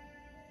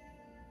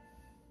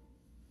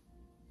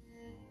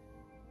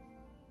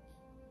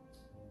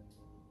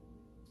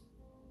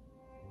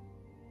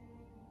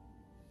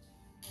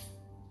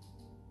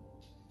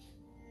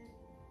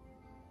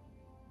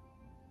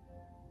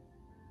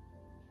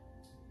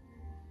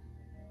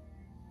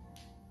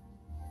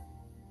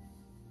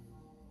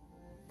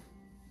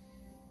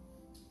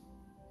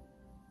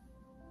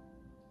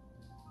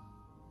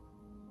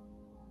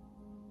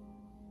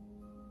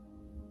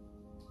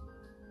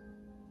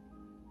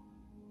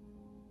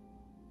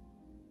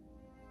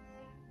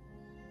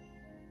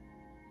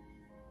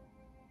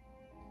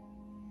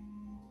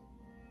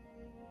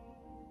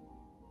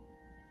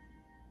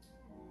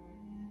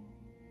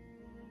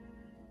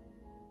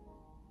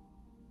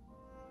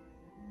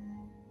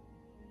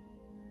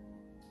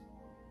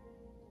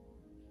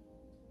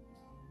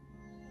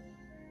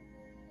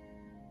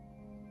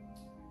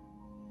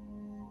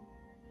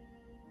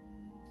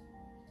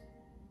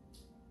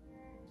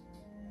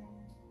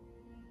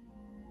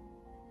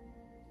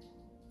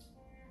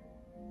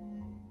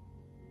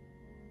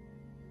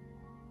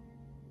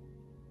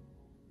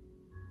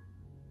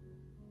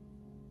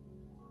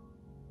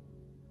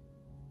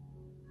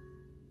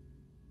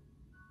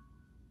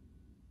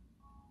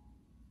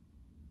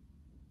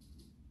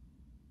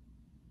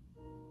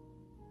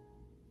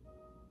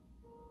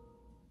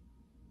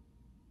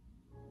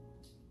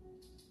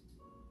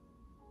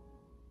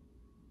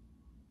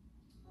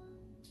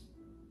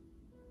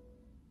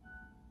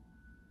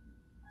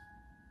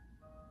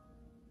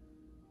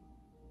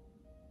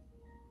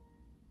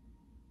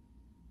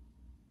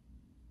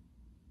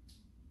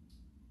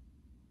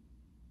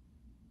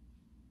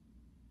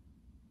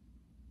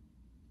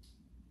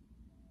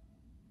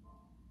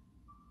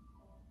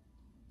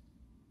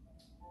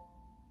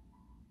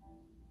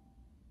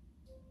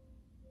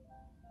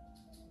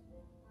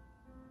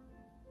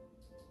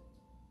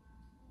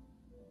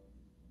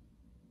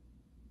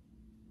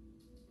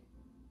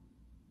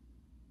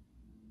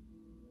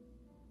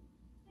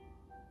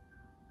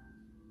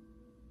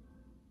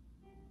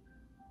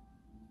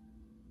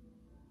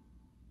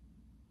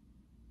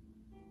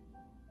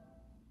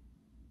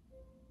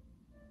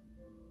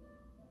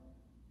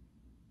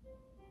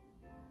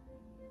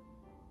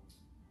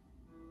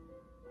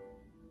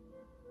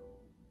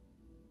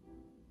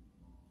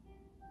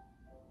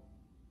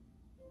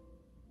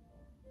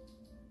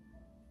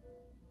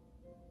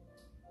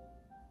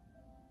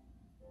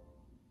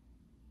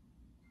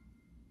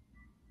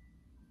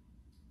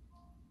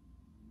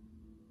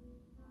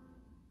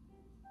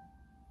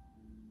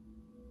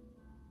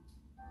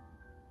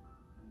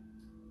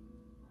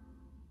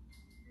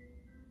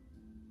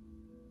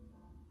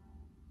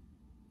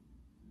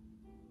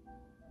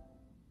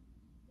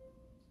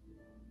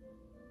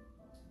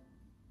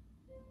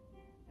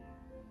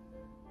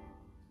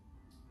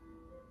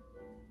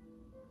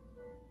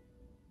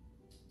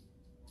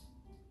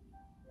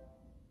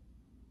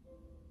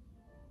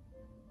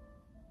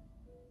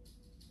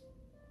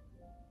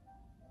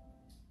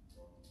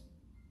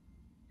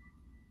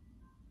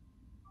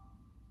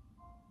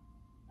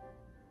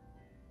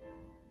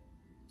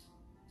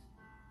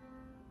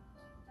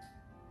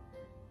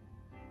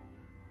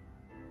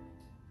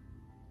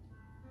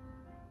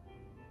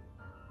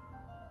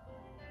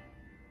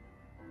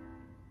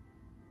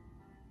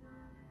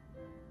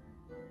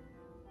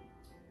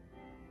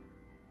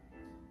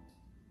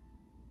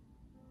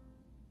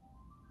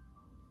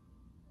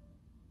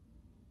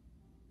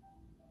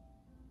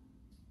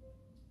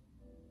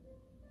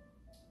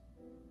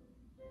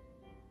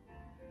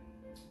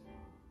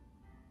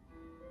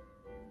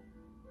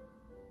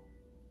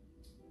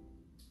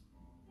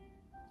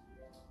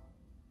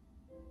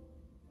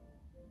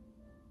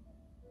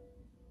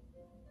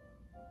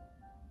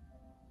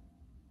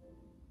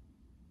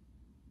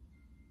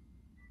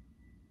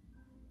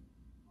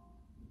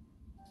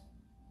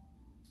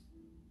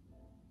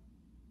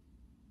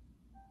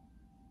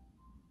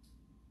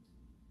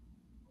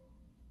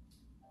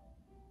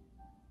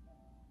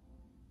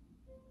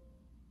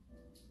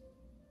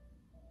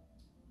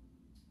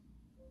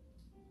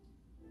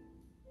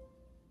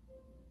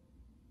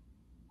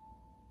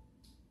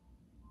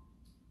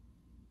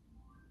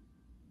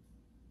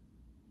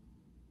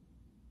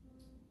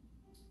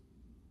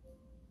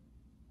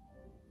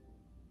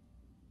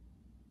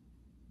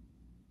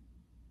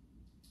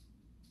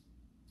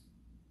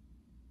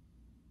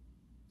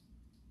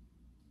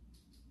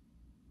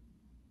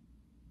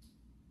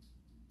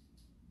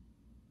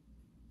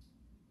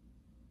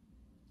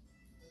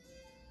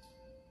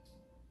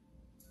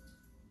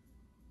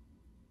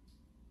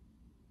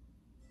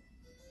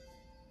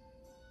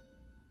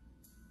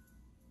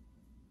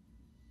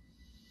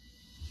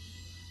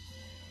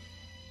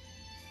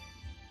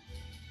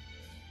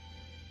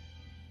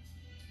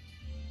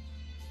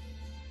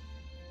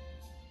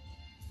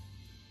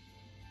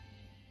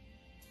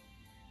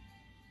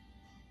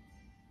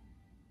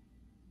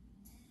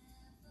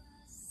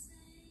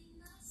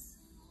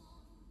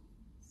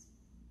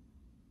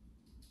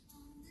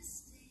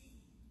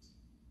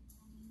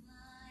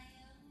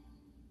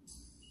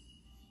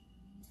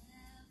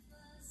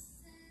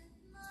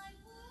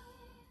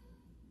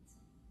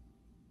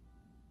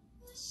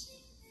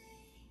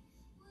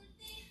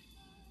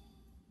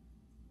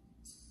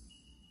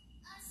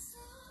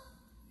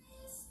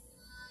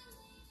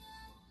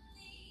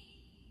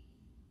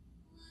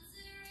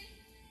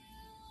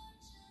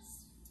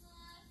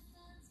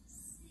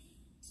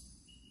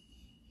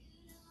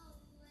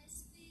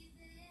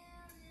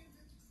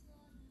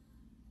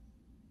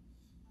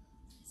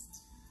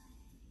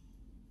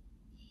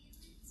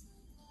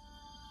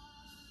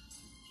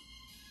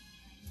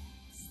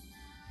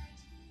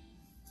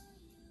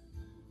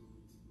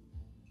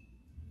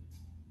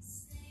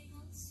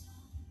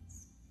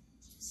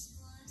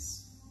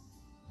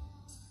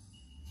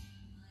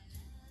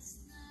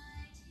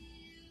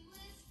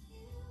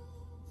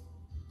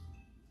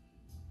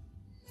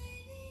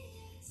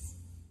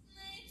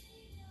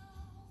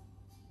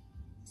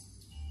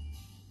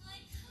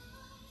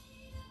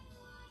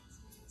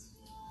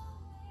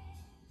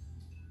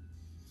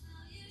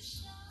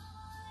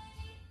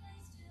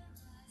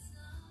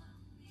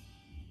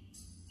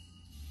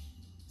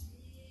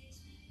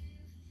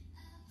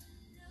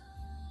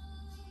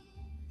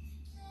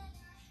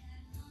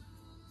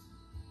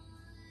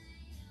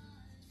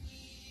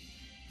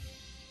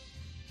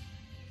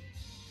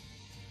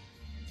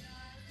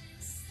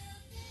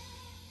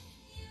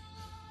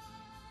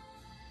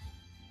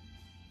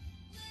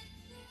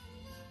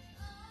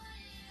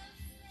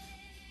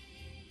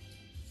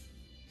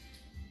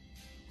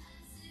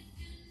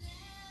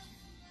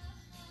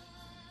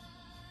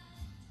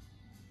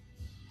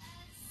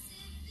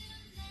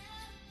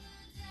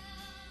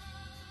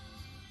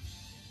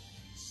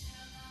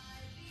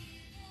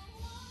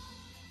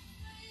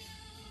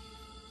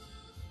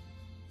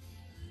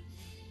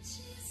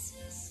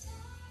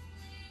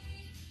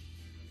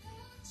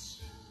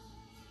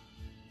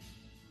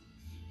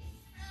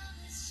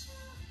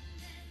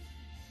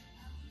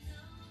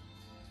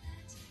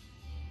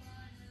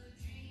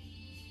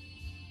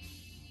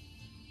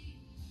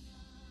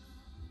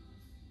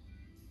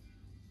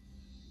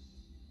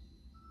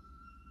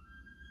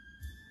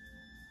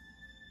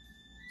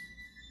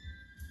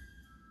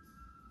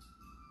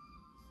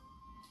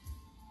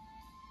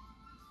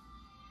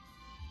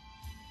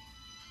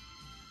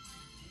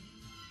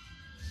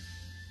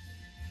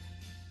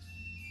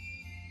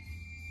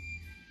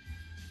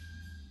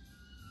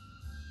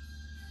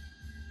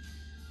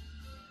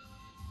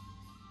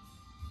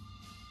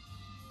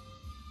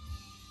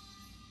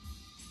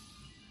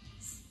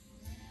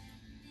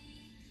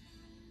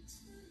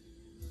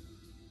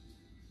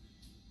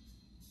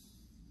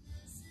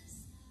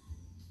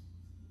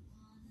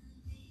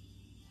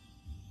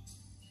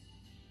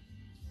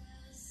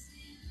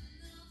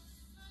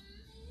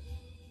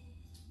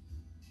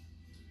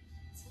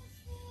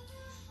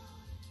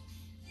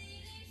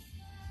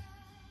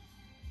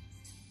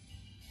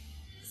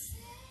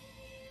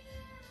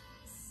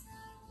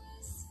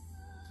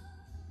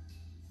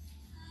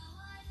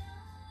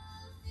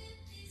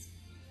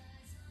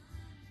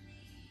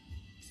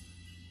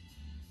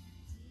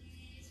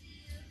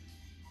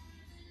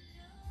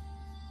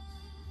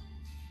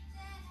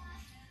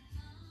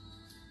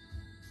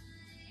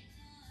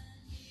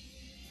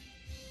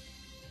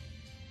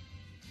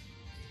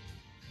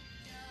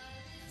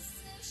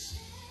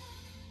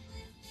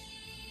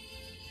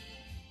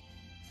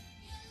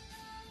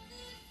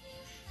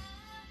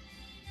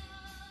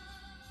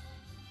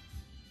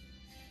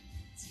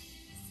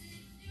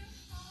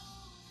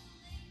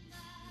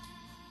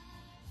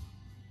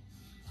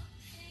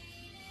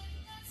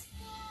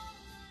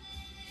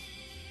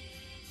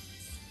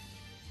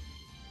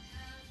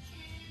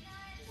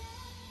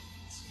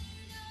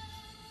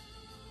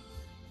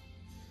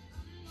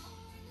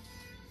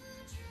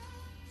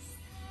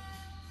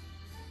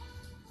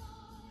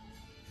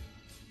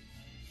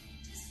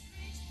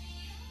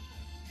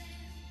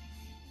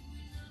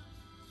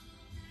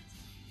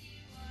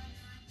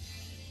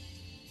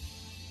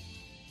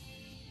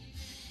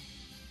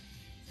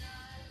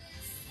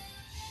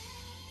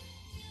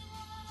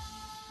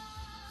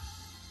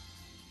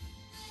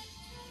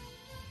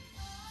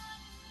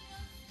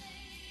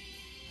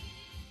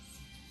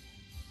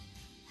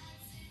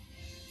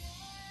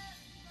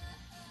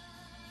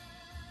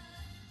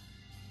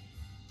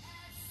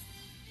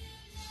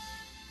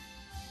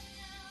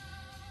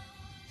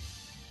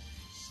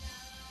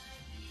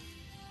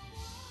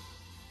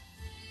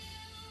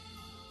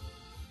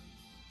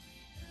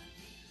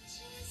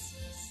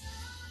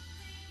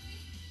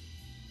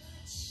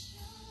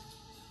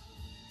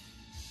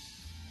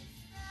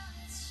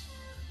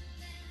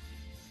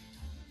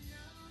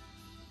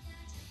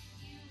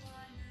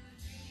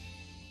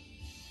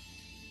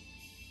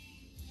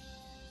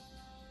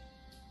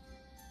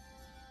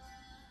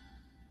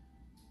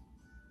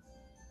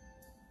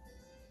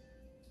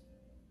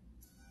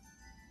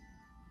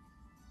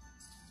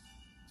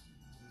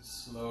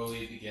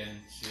 slowly begin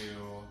to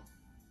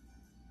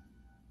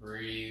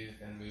breathe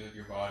and move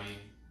your body.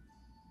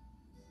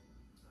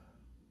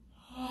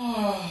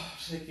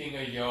 Taking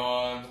a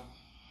yawn.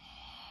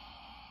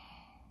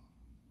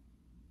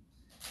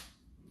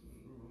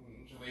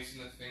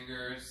 Releasing the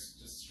fingers,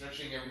 just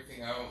stretching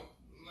everything out.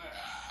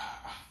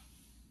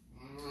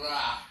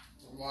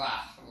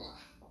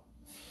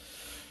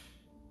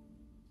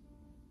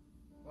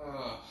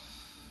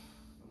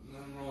 And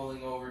then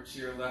rolling over to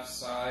your left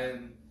side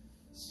and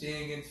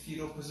staying in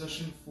fetal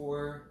position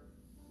for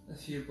a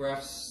few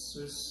breaths.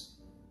 There's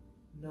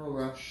no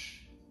rush.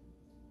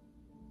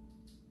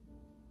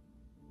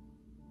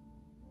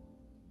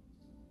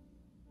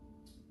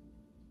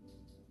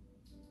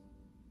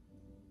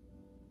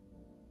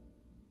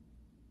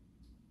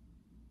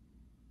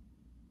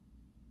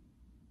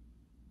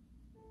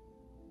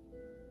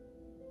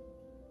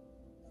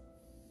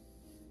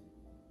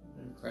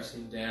 And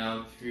pressing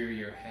down through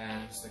your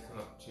hands that come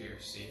up to your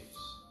seats.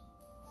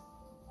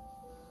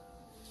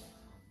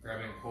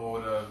 Grabbing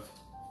hold of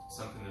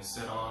something to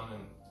sit on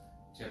and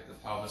tip the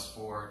pelvis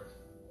forward.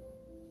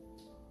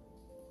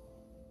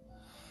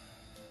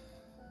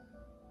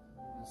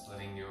 Just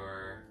letting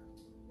your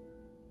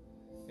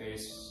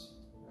face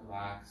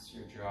relax,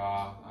 your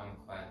jaw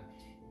unclench.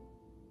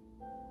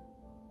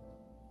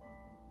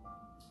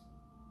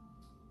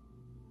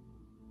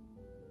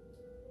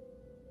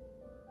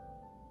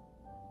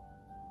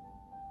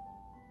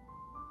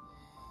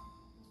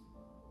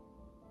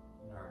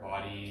 And our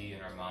body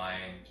and our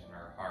mind and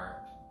our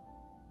heart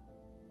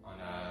on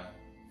a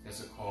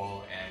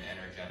physical and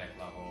energetic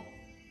level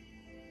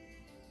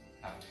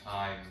have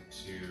time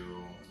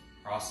to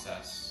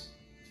process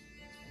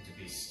and to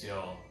be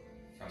still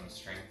from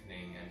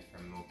strengthening and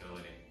from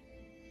mobility.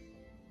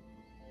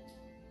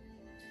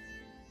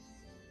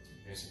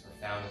 There's a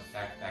profound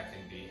effect that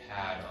can be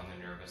had on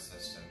the nervous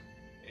system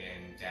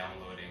in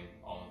downloading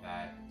all of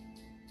that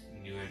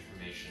new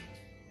information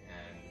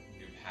and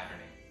new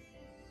patterning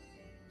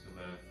to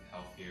live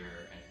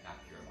healthier and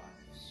happier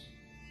lives.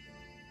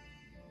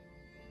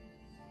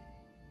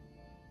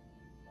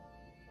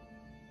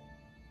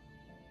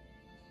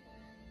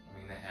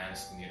 Bring the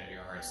hands to meet at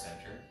your heart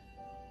center.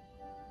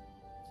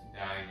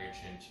 Bowing your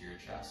chin to your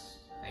chest,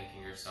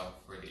 thanking yourself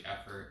for the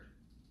effort,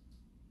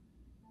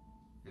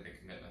 for the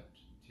commitment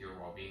to your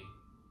well-being.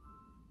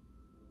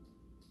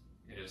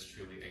 It is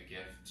truly a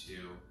gift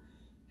to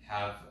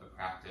have a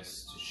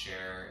practice to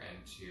share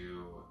and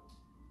to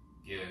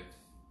give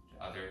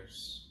to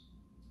others,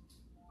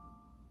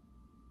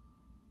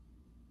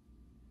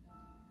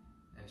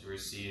 and to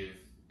receive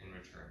in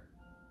return.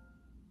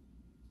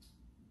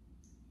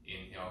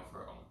 Inhale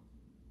for Om.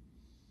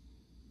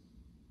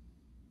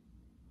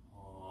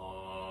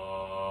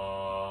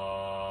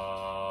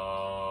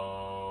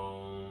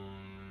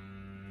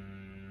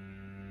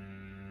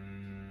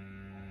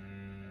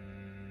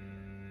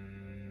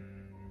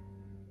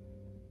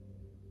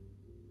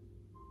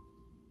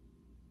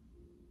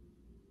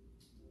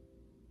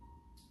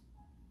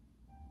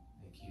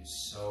 Thank you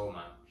so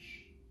much.